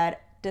in the bed.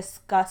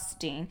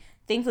 Disgusting.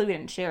 Thankfully, we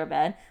didn't share a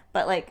bed,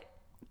 but like,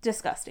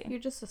 disgusting. You're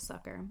just a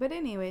sucker. But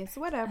anyways,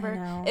 whatever. I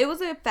know. It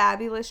was a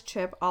fabulous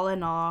trip, all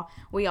in all.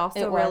 We also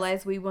It was.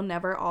 realized we will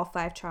never all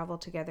 5 travel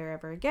together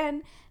ever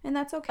again, and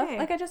that's okay.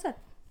 Like I just said,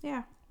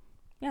 Yeah.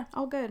 Yeah.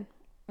 All good.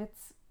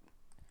 it's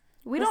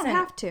We Listen, don't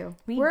have to.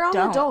 we We're all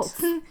don't.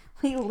 adults.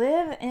 We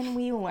live and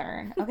we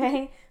learn.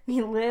 Okay,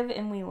 we live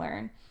and we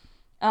learn.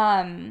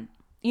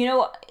 You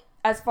know,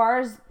 as far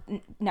as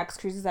next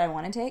cruises that I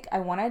want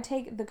to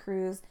take the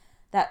cruise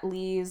that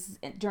leaves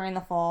during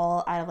the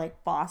fall out of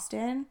like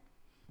Boston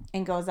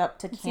and goes up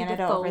to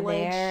Canada over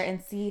there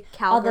and see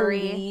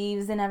Calgary. all the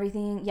leaves and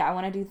everything. Yeah, I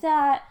want to do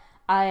that.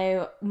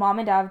 Mom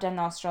and Dad have done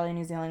the Australia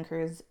New Zealand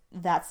cruise.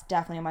 That's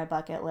definitely on my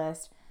bucket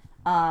list.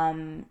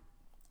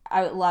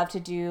 I would love to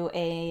do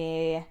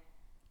a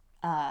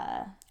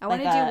I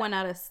want to do one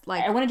out of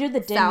like I want to do the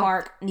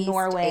Denmark, Southeast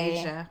Norway.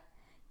 Asia.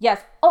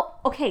 Yes. Oh,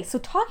 okay. So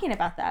talking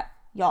about that,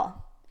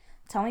 y'all,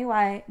 tell me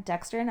why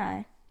Dexter and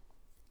I,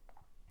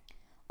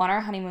 on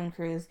our honeymoon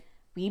cruise,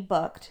 we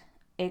booked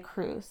a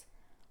cruise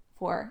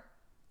for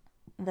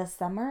the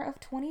summer of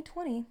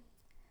 2020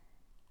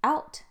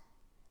 out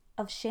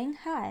of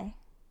Shanghai,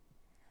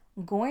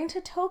 going to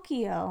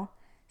Tokyo,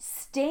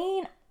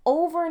 staying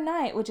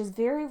overnight, which is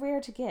very rare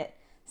to get,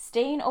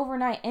 staying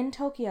overnight in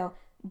Tokyo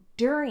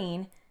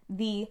during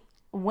the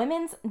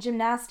women's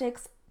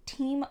gymnastics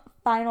team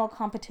final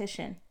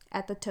competition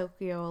At the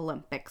Tokyo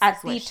Olympics. at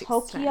is what the she's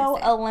trying to Tokyo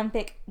say.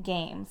 Olympic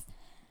Games.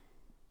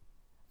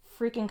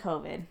 Freaking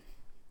COVID.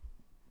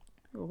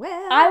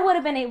 Well, I would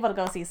have been able to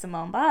go see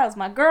Simone Biles,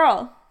 my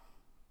girl.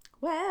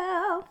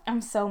 well,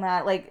 I'm so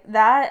mad. Like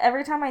that,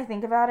 every time I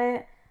think about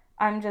it,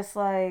 I'm just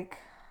like,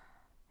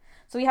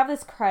 so we have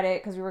this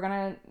credit because we were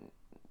gonna,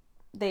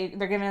 they're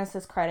giving us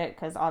this credit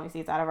because obviously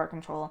it's out of our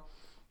control.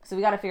 So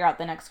we got to figure out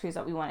the next cruise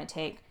that we want to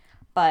take.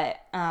 But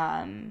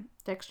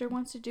Dexter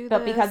wants to do but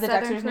the because of Southern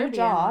Dexter's new Caribbean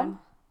job, one.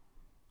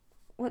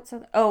 what's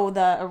the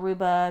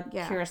Aruba,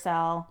 Yeah.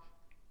 Curacao,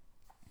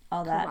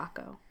 all that.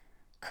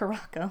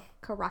 Caraco,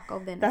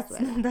 Caraco.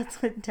 Venezuela.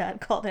 That's what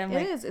Dad called him.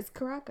 It is. It's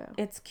Caraco.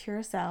 It's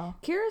Curacao.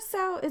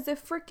 Curacao is a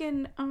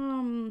freaking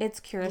It's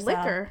Curacao.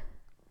 liquor.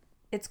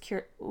 It's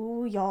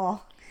Ooh,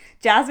 y'all.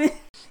 Jasmine,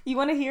 you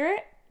want to hear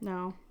it?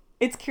 No.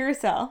 It's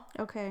Curacao.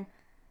 Okay.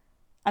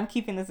 I'm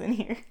keeping this in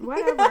here.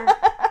 Whatever.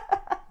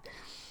 At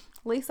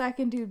least I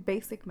can do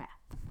basic math.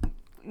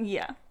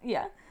 Yeah.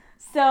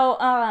 So,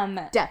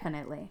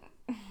 Definitely.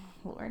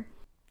 Lord.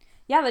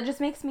 Yeah, that just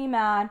makes me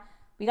mad.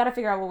 We got to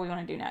figure out what we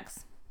want to do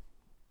next.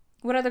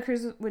 What other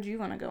cruises would you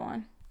want to go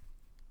on?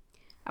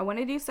 I want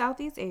to do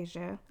Southeast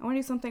Asia. I want to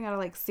do something out of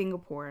like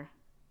Singapore.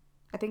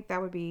 I think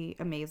that would be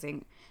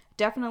amazing.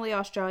 Definitely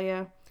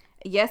Australia.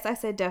 Yes, I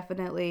said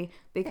definitely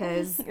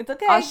because It's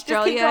okay. Just keep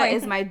Australia going.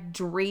 is my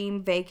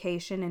dream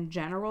vacation in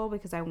general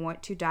because I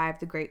want to dive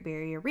the Great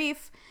Barrier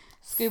Reef.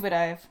 Scuba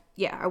dive.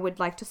 Yeah, I would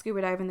like to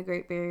scuba dive in the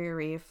Great Barrier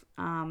Reef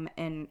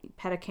and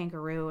pet a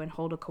kangaroo and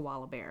hold a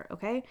koala bear,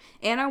 okay?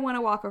 And I want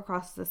to walk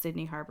across the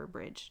Sydney Harbor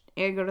Bridge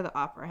and go to the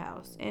Opera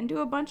House and do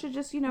a bunch of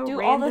just, Do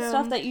random all the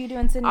stuff that you do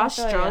in Sydney,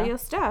 Australia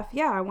stuff.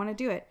 Yeah, I want to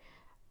do it.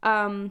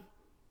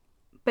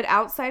 But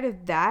outside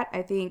of that,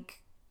 I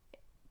think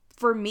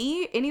for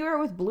me, anywhere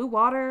with blue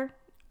water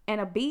and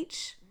a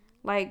beach,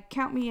 like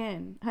count me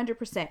in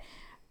 100%.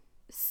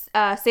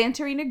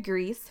 Santorini,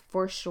 Greece,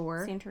 for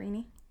sure.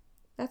 Santorini.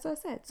 That's what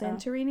I said.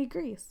 Santorini,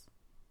 Greece.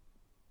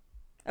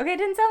 Okay, it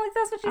didn't sound like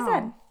that's what you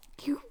said.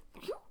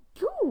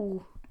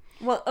 You.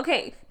 Well,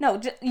 okay. No,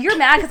 you're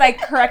mad because I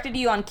corrected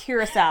you on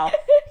Curacao.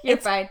 You're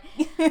fine.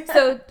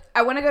 So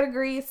I want to go to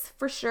Greece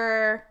for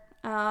sure.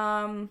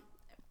 And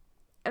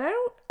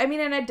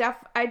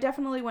I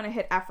definitely want to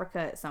hit Africa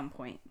at some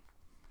point.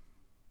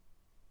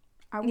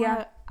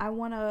 I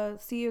want to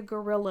see a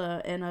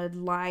gorilla and a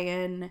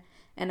lion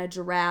and a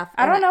giraffe.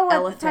 I don't know what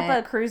elephant.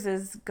 type of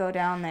cruises go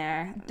down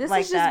there. This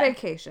like is just that.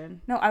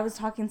 vacation. No, I was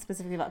talking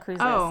specifically about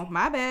cruises. Oh,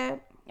 my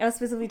bad. I was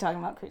specifically talking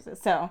about cruises.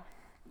 So,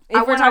 I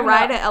want to talking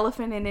ride about- an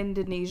elephant in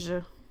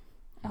Indonesia.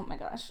 Oh my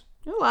gosh.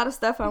 There's a lot of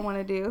stuff I want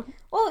to do.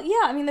 Well,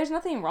 yeah. I mean, there's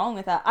nothing wrong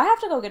with that. I have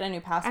to go get a new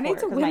passport. I need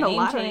to 'cause win my the name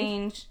lottery.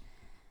 changed,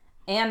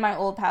 and my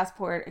old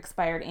passport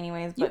expired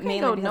anyways. You But can't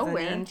mainly go because of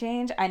nowhere. the name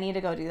change, I need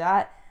to go do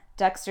that.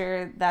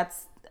 Dexter, that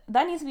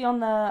needs to be on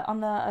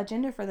the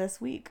agenda for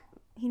this week.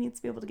 He needs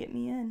to be able to get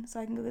me in so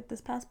I can go get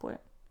this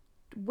passport.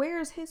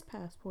 Where's his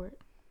passport?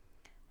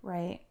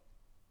 Right.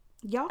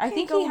 Y'all I can't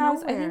think go he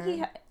has. nowhere. I think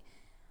he.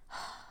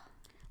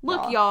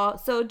 Look, y'all.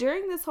 So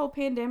during this whole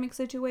pandemic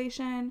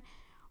situation,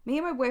 me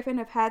and my boyfriend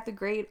have had the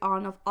great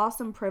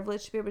awesome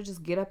privilege to be able to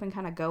just get up and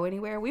kind of go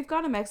anywhere. We've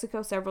gone to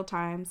Mexico several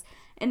times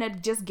in a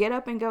just get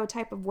up and go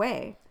type of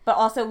way. But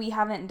also, we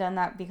haven't done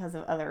that because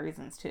of other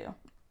reasons too.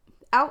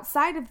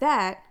 Outside of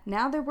that,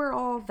 now that we're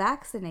all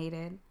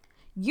vaccinated,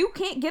 you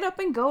can't get up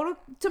and go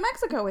to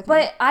Mexico with me.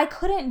 But I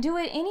couldn't do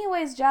it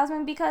anyways,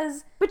 Jasmine,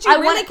 because But you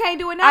really can't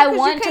do it now. I 'cause you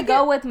want to can't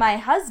go with my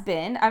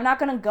husband. I'm not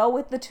going to go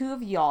with the two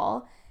of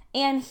y'all.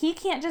 And he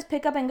can't just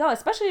pick up and go.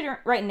 Especially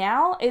right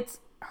now, it's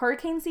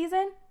hurricane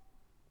season,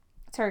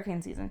 it's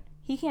hurricane season.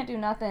 He can't do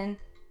nothing.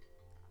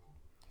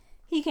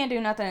 He can't do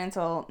nothing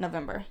until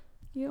November.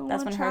 You don't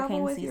That's want when to travel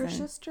hurricane with your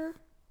season. sister?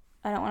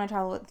 I don't want to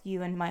travel with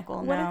you and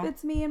Michael. What no. if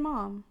it's me and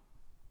Mom?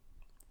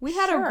 We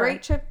had Sure. a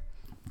great trip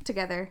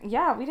together.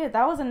 Yeah, we did.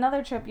 That was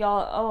another trip,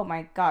 y'all. Oh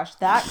my gosh,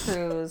 that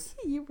cruise.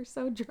 You were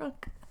so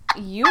drunk.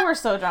 You were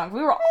so drunk.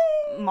 We were.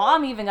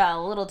 Mom even got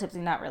a little tipsy.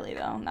 Not really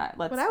though. Not.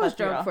 But I was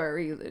drunk for a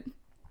reason.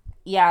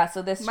 Yeah.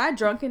 So this. My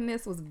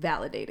drunkenness was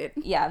validated.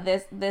 Yeah.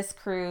 This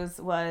cruise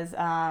was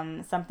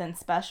something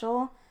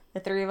special. The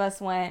three of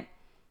us went,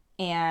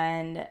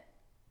 and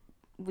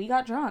we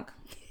got drunk,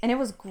 and it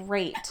was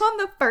great. On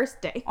the first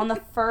day. On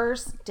the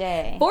first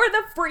day. For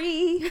the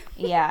free.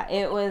 Yeah.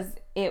 It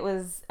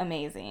was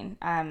amazing.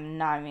 I'm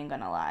not even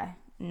gonna lie.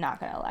 Not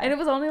gonna lie. And it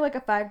was only like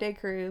a 5-day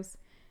cruise.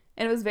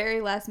 And it was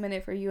very last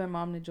minute for you and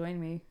Mom to join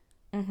me.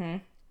 Mm-hmm.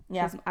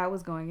 Yeah. I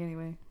was going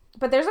anyway.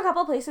 But there's a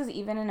couple places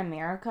even in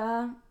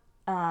America.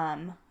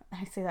 I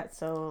say that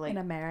so like In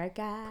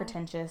America.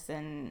 pretentious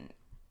and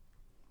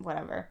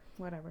whatever.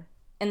 Whatever.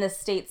 In the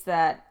states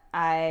that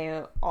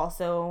I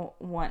also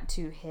want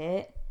to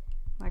hit.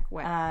 Like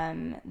what?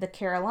 The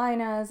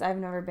Carolinas. I've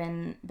never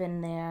been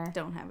there.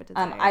 Don't have a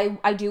desire.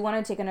 I do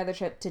want to take another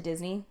trip to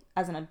Disney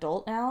as an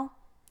adult now.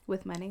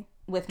 With money.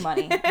 With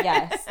money,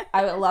 yes.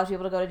 I would love to be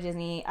able to go to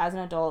Disney as an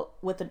adult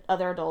with the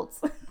other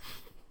adults.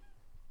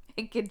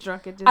 And get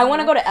drunk at Disney. I want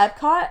to go to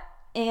Epcot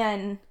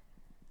and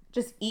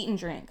just eat and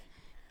drink.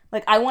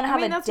 Like, I want to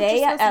have a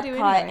day at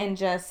Epcot and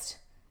just,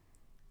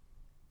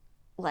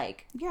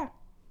 like, yeah,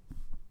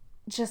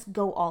 just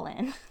go all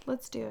in.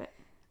 let's do it.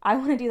 I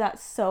want to do that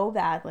so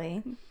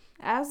badly.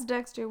 Ask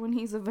Dexter when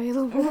he's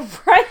available.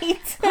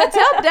 Right.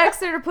 Tell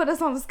Dexter to put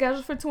us on the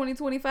schedule for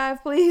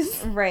 2025,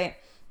 please. Right.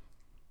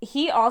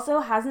 He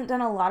also hasn't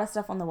done a lot of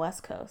stuff on the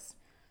West Coast.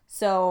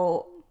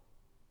 So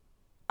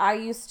I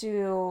used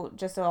to,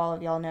 just so all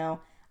of y'all know,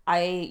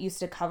 I used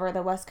to cover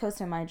the West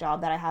Coast in my job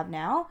that I have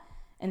now.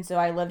 And so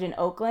I lived in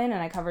Oakland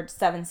and I covered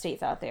 7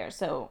 states out there.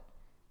 So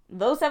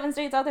those 7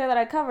 states out there that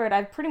I covered,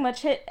 I've pretty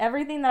much hit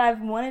everything that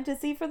I've wanted to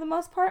see for the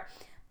most part.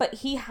 But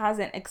he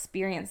hasn't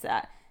experienced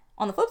that.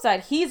 On the flip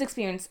side, he's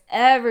experienced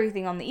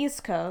everything on the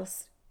East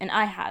Coast and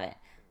I haven't.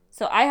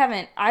 So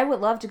I would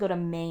love to go to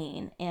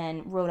Maine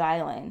and Rhode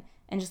Island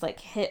and just, like,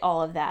 hit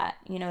all of that.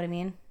 You know what I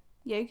mean?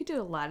 Yeah, you could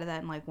do a lot of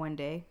that in, like, one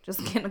day.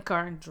 Just get in a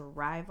car and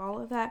drive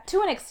all of that.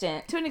 To an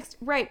extent.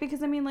 Right,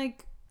 because, I mean,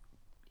 like,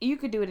 you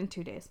could do it in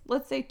 2 days.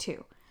 Let's say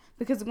 2.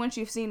 Because once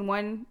you've seen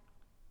one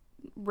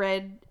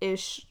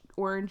red-ish,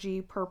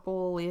 orangey,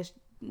 purple-ish,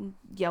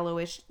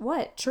 yellowish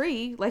What?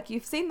 tree, like,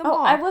 you've seen them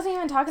all. I wasn't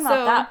even talking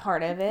about that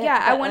part of it.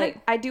 Yeah, but,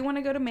 I do want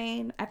to go to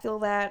Maine. I feel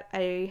that.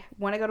 I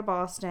want to go to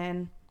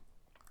Boston.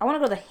 I want to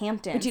go to the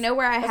Hamptons. But you know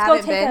where I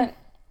Let's haven't been?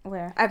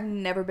 Where? I've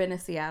never been to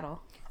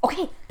Seattle.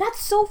 Okay,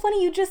 that's so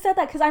funny you just said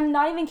that because I'm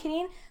not even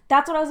kidding.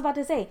 That's what I was about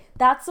to say.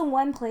 That's the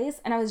one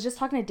place, and I was just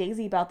talking to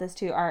Daisy about this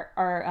too,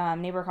 our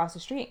neighbor across the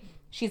street.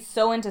 She's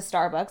so into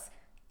Starbucks,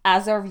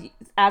 as are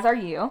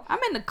you. I'm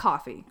into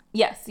coffee.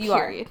 Yes, you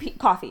Period. are.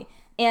 Coffee.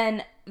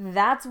 And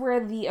that's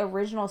where the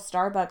original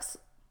Starbucks,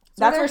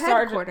 that's where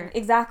headquartered.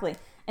 Exactly.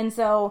 And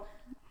so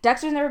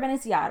Dexter's never been in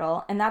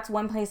Seattle, and that's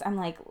one place I'm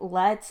like,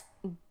 let's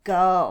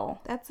go.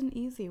 That's an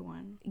easy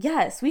one.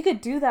 Yes, we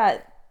could do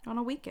that. On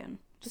a weekend.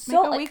 Just So,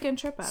 make a like, weekend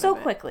trip out so of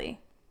it.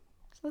 quickly.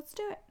 Let's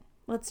do it.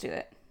 Let's do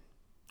it.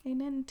 Ain't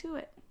nothing to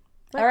it.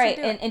 All right,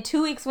 and in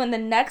 2 weeks when the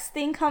next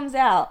thing comes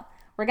out,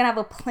 we're going to have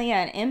a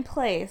plan in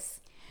place.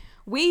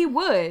 We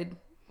would.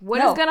 What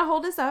is going to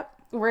hold us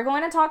up? We're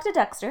going to talk to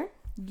Dexter.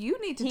 You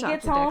need to He talk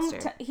gets to home.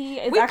 Dexter. He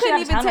is We actually couldn't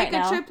out of even town take right a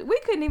now. trip. We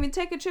couldn't even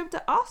take a trip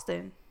to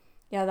Austin.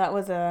 Yeah, that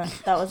was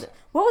what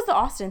was the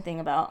Austin thing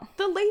about?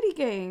 The lady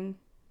gang.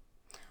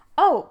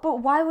 Oh,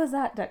 but why was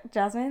that,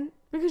 Jasmine?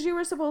 Because you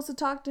were supposed to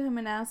talk to him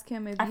and ask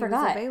him if he was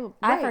available.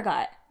 I Right.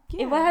 forgot.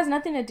 Yeah. It has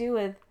nothing to do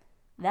with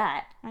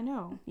that. I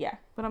know. Yeah,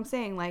 But I'm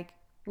saying, like,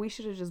 we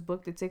should have just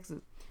booked the tickets.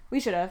 we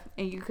should have.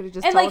 And you could have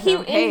just And told like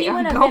him, hey, he I'm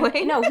wouldn't going. have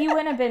been, no, he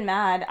wouldn't have been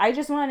mad. I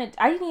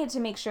needed to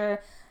make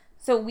sure.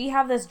 So we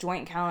have this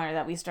joint calendar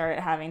that we started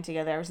having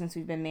together ever since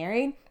we've been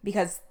married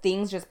because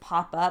things just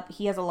pop up.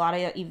 He has a lot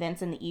of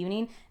events in the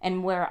evening,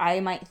 and where I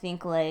might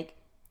think like,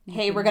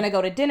 hey, we're gonna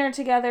go to dinner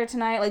together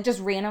tonight, like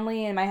just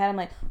randomly in my head, I'm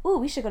like, ooh,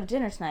 we should go to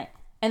dinner tonight.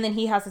 And then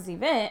he has this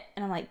event,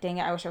 and I'm like, dang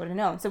it, I wish I would have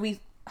known. So we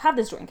have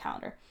this joint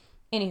calendar.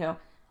 Anywho,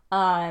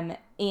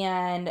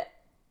 and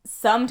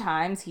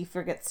sometimes he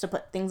forgets to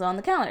put things on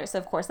the calendar. So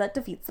of course that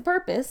defeats the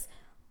purpose,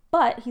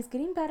 but he's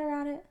getting better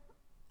at it.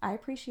 I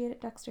appreciate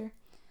it, Dexter.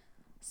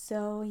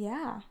 So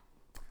yeah,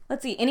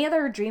 let's see. Any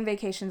other dream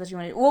vacations that you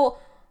want to do? Well,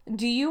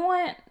 do you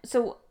want?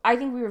 So I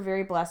think we were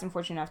very blessed and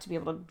fortunate enough to be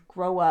able to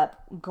grow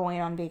up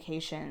going on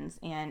vacations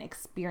and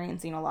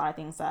experiencing a lot of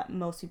things that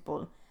most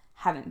people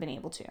haven't been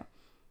able to.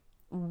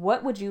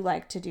 What would you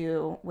like to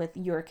do with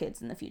your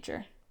kids in the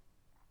future?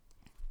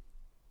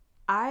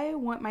 I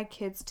want my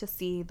kids to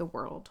see the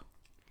world.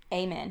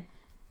 Amen.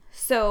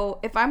 So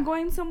if I'm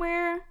going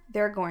somewhere,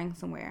 they're going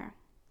somewhere.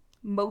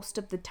 most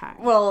of the time.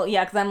 Well,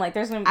 yeah, because I'm like,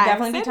 there's gonna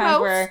definitely be times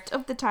where most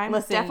of the time,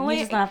 listen, definitely,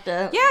 you just have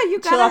to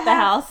you chill out the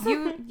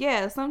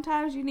house.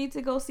 Sometimes you need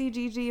to go see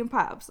Gigi and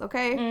Pops,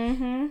 okay?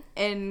 Mm-hmm.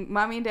 And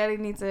mommy and daddy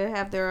need to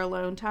have their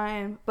alone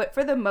time. But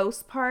for the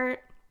most part,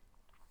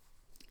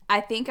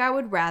 I think I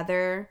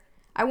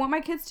want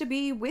my kids to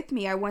be with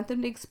me. I want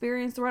them to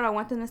experience the world. I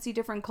want them to see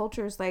different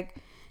cultures. Like,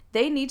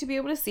 they need to be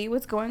able to see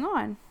what's going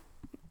on.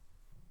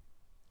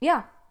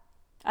 Yeah,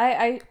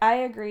 I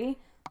agree.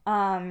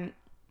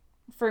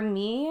 For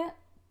me,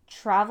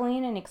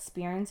 traveling and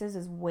experiences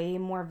is way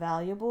more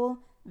valuable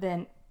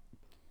than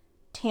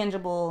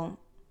tangible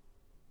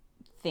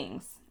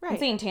things. Right. I'm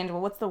saying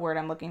tangible. What's the word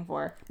I'm looking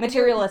for?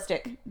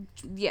 Materialistic.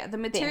 Yeah, the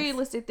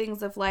materialistic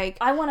things of like,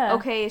 I want to...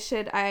 Okay,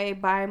 should I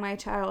buy my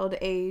child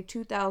a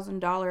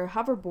 $2,000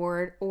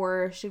 hoverboard,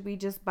 or should we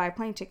just buy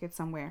plane tickets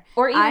somewhere?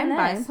 Or even I'm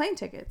buying plane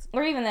tickets.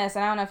 Or even this,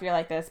 and I don't know if you're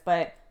like this,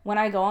 but when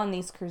I go on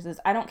these cruises,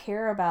 I don't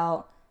care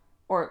about,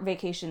 or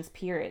vacations,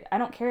 period. I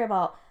don't care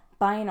about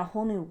buying a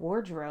whole new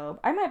wardrobe.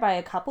 I might buy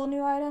a couple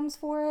new items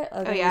for it,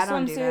 like a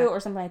swimsuit or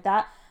something like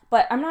that.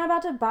 But I'm not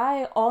about to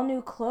buy all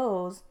new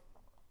clothes.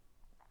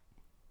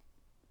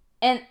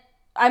 And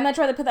I'd much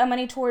rather put that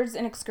money towards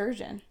an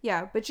excursion.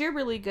 Yeah, but you're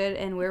really good,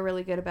 and we're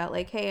really good about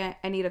like, hey,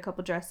 I need a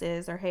couple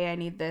dresses, or hey, I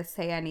need this,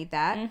 hey, I need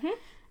that. Mm-hmm.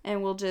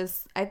 And we'll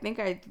just, I think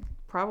I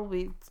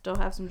probably still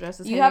have some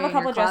dresses. You have a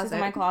couple dresses in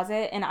my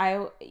closet, and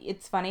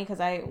it's funny because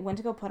I went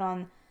to go put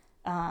on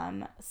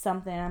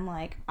something. I'm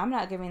like, I'm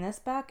not giving this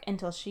back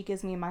until she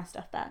gives me my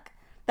stuff back.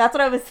 That's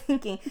what I was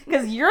thinking,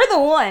 because you're the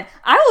one.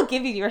 I will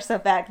give you your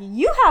stuff back.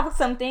 You have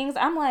some things.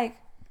 I'm like,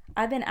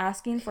 I've been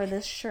asking for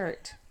this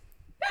shirt.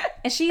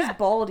 And she's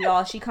bold,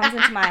 y'all. She comes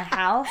into my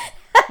house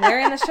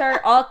wearing the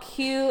shirt, all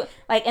cute,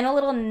 like in a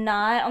little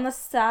knot on the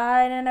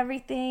side and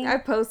everything. I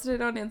posted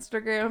it on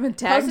Instagram and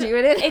tagged you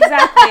in it.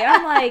 Exactly. And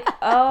I'm like,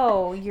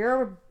 oh,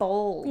 you're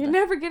bold. You're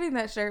never getting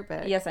that shirt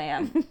back. Yes, I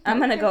am. I'm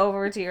going to go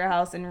over to your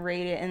house and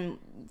raid it and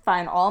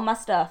find all my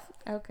stuff.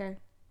 Okay.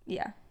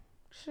 Yeah.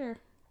 Sure.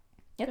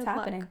 It's Good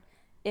happening. luck.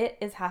 It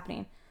is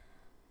happening.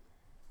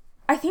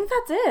 I think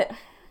that's it.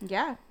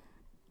 Yeah.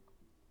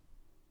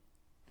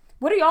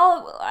 What are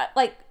y'all,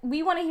 like,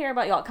 we want to hear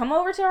about y'all. Come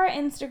over to our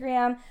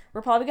Instagram.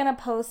 We're probably going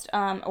to post,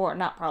 or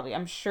not probably,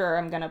 I'm sure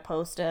I'm going to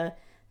post a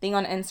thing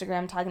on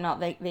Instagram talking about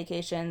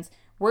vacations.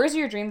 Where's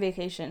your dream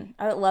vacation?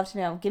 I would love to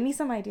know. Give me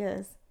some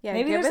ideas. Yeah,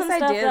 maybe give there's us some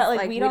ideas stuff that,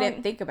 like, we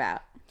didn't think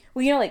about.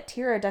 Well, you know, like,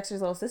 Tira,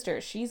 Dexter's little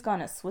sister, she's gone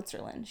to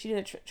Switzerland. She did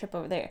a trip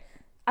over there.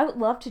 I would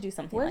love to do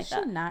something like that.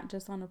 Was she not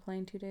just on a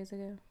plane 2 days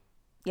ago?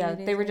 Yeah,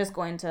 they were just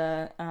going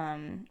to,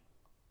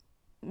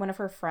 one of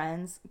her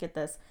friends, get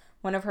this,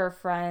 one of her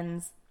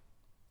friends'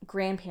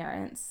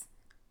 grandparents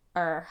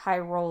are high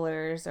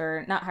rollers,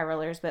 or not high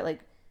rollers, but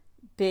like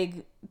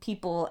big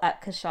people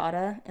at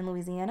Coshada in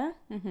Louisiana.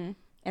 Mm-hmm.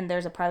 And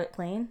there's a private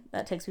plane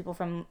that takes people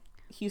from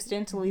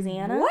Houston to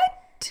Louisiana.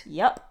 What?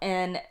 Yep.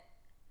 And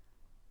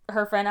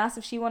her friend asked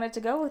if she wanted to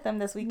go with them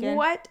this weekend.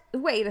 What?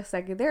 Wait a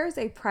second. There is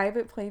a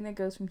private plane that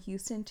goes from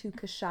Houston to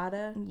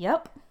Coshada?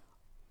 Yep.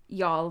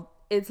 Y'all,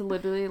 it's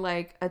literally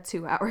like a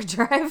 2-hour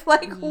drive.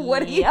 Like,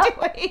 what are you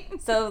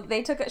doing? So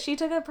she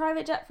took a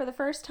private jet for the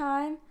first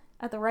time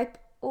at the ripe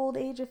old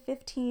age of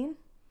 15.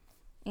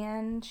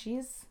 And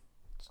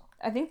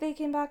I think they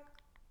came back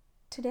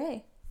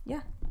today.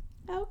 Yeah.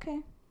 Okay.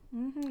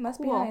 Mm-hmm. Must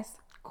Cool. be nice.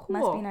 Cool.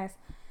 Must be nice.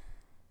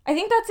 I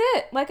think that's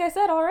it. Like I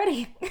said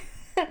already.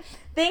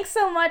 Thanks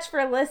so much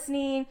for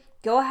listening.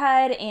 Go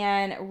ahead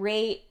and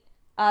rate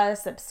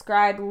us,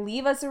 subscribe,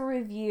 leave us a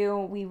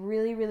review. We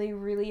really, really,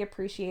 really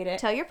appreciate it.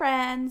 Tell your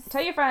friends.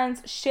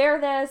 Share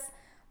this.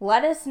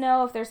 Let us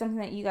know if there's something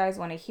that you guys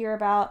want to hear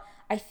about.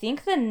 I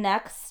think in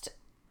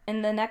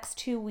the next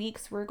 2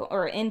 weeks,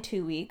 in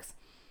 2 weeks,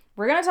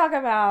 we're going to talk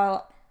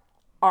about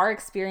our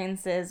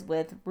experiences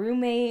with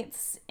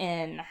roommates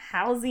and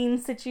housing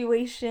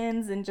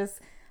situations and just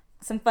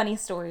some funny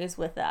stories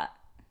with that.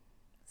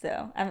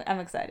 So I'm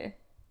excited.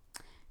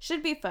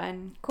 Should be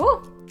fun.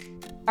 Cool.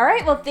 All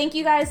right. Well, thank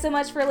you guys so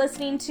much for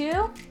listening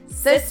to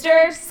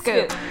Sister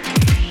Scoop.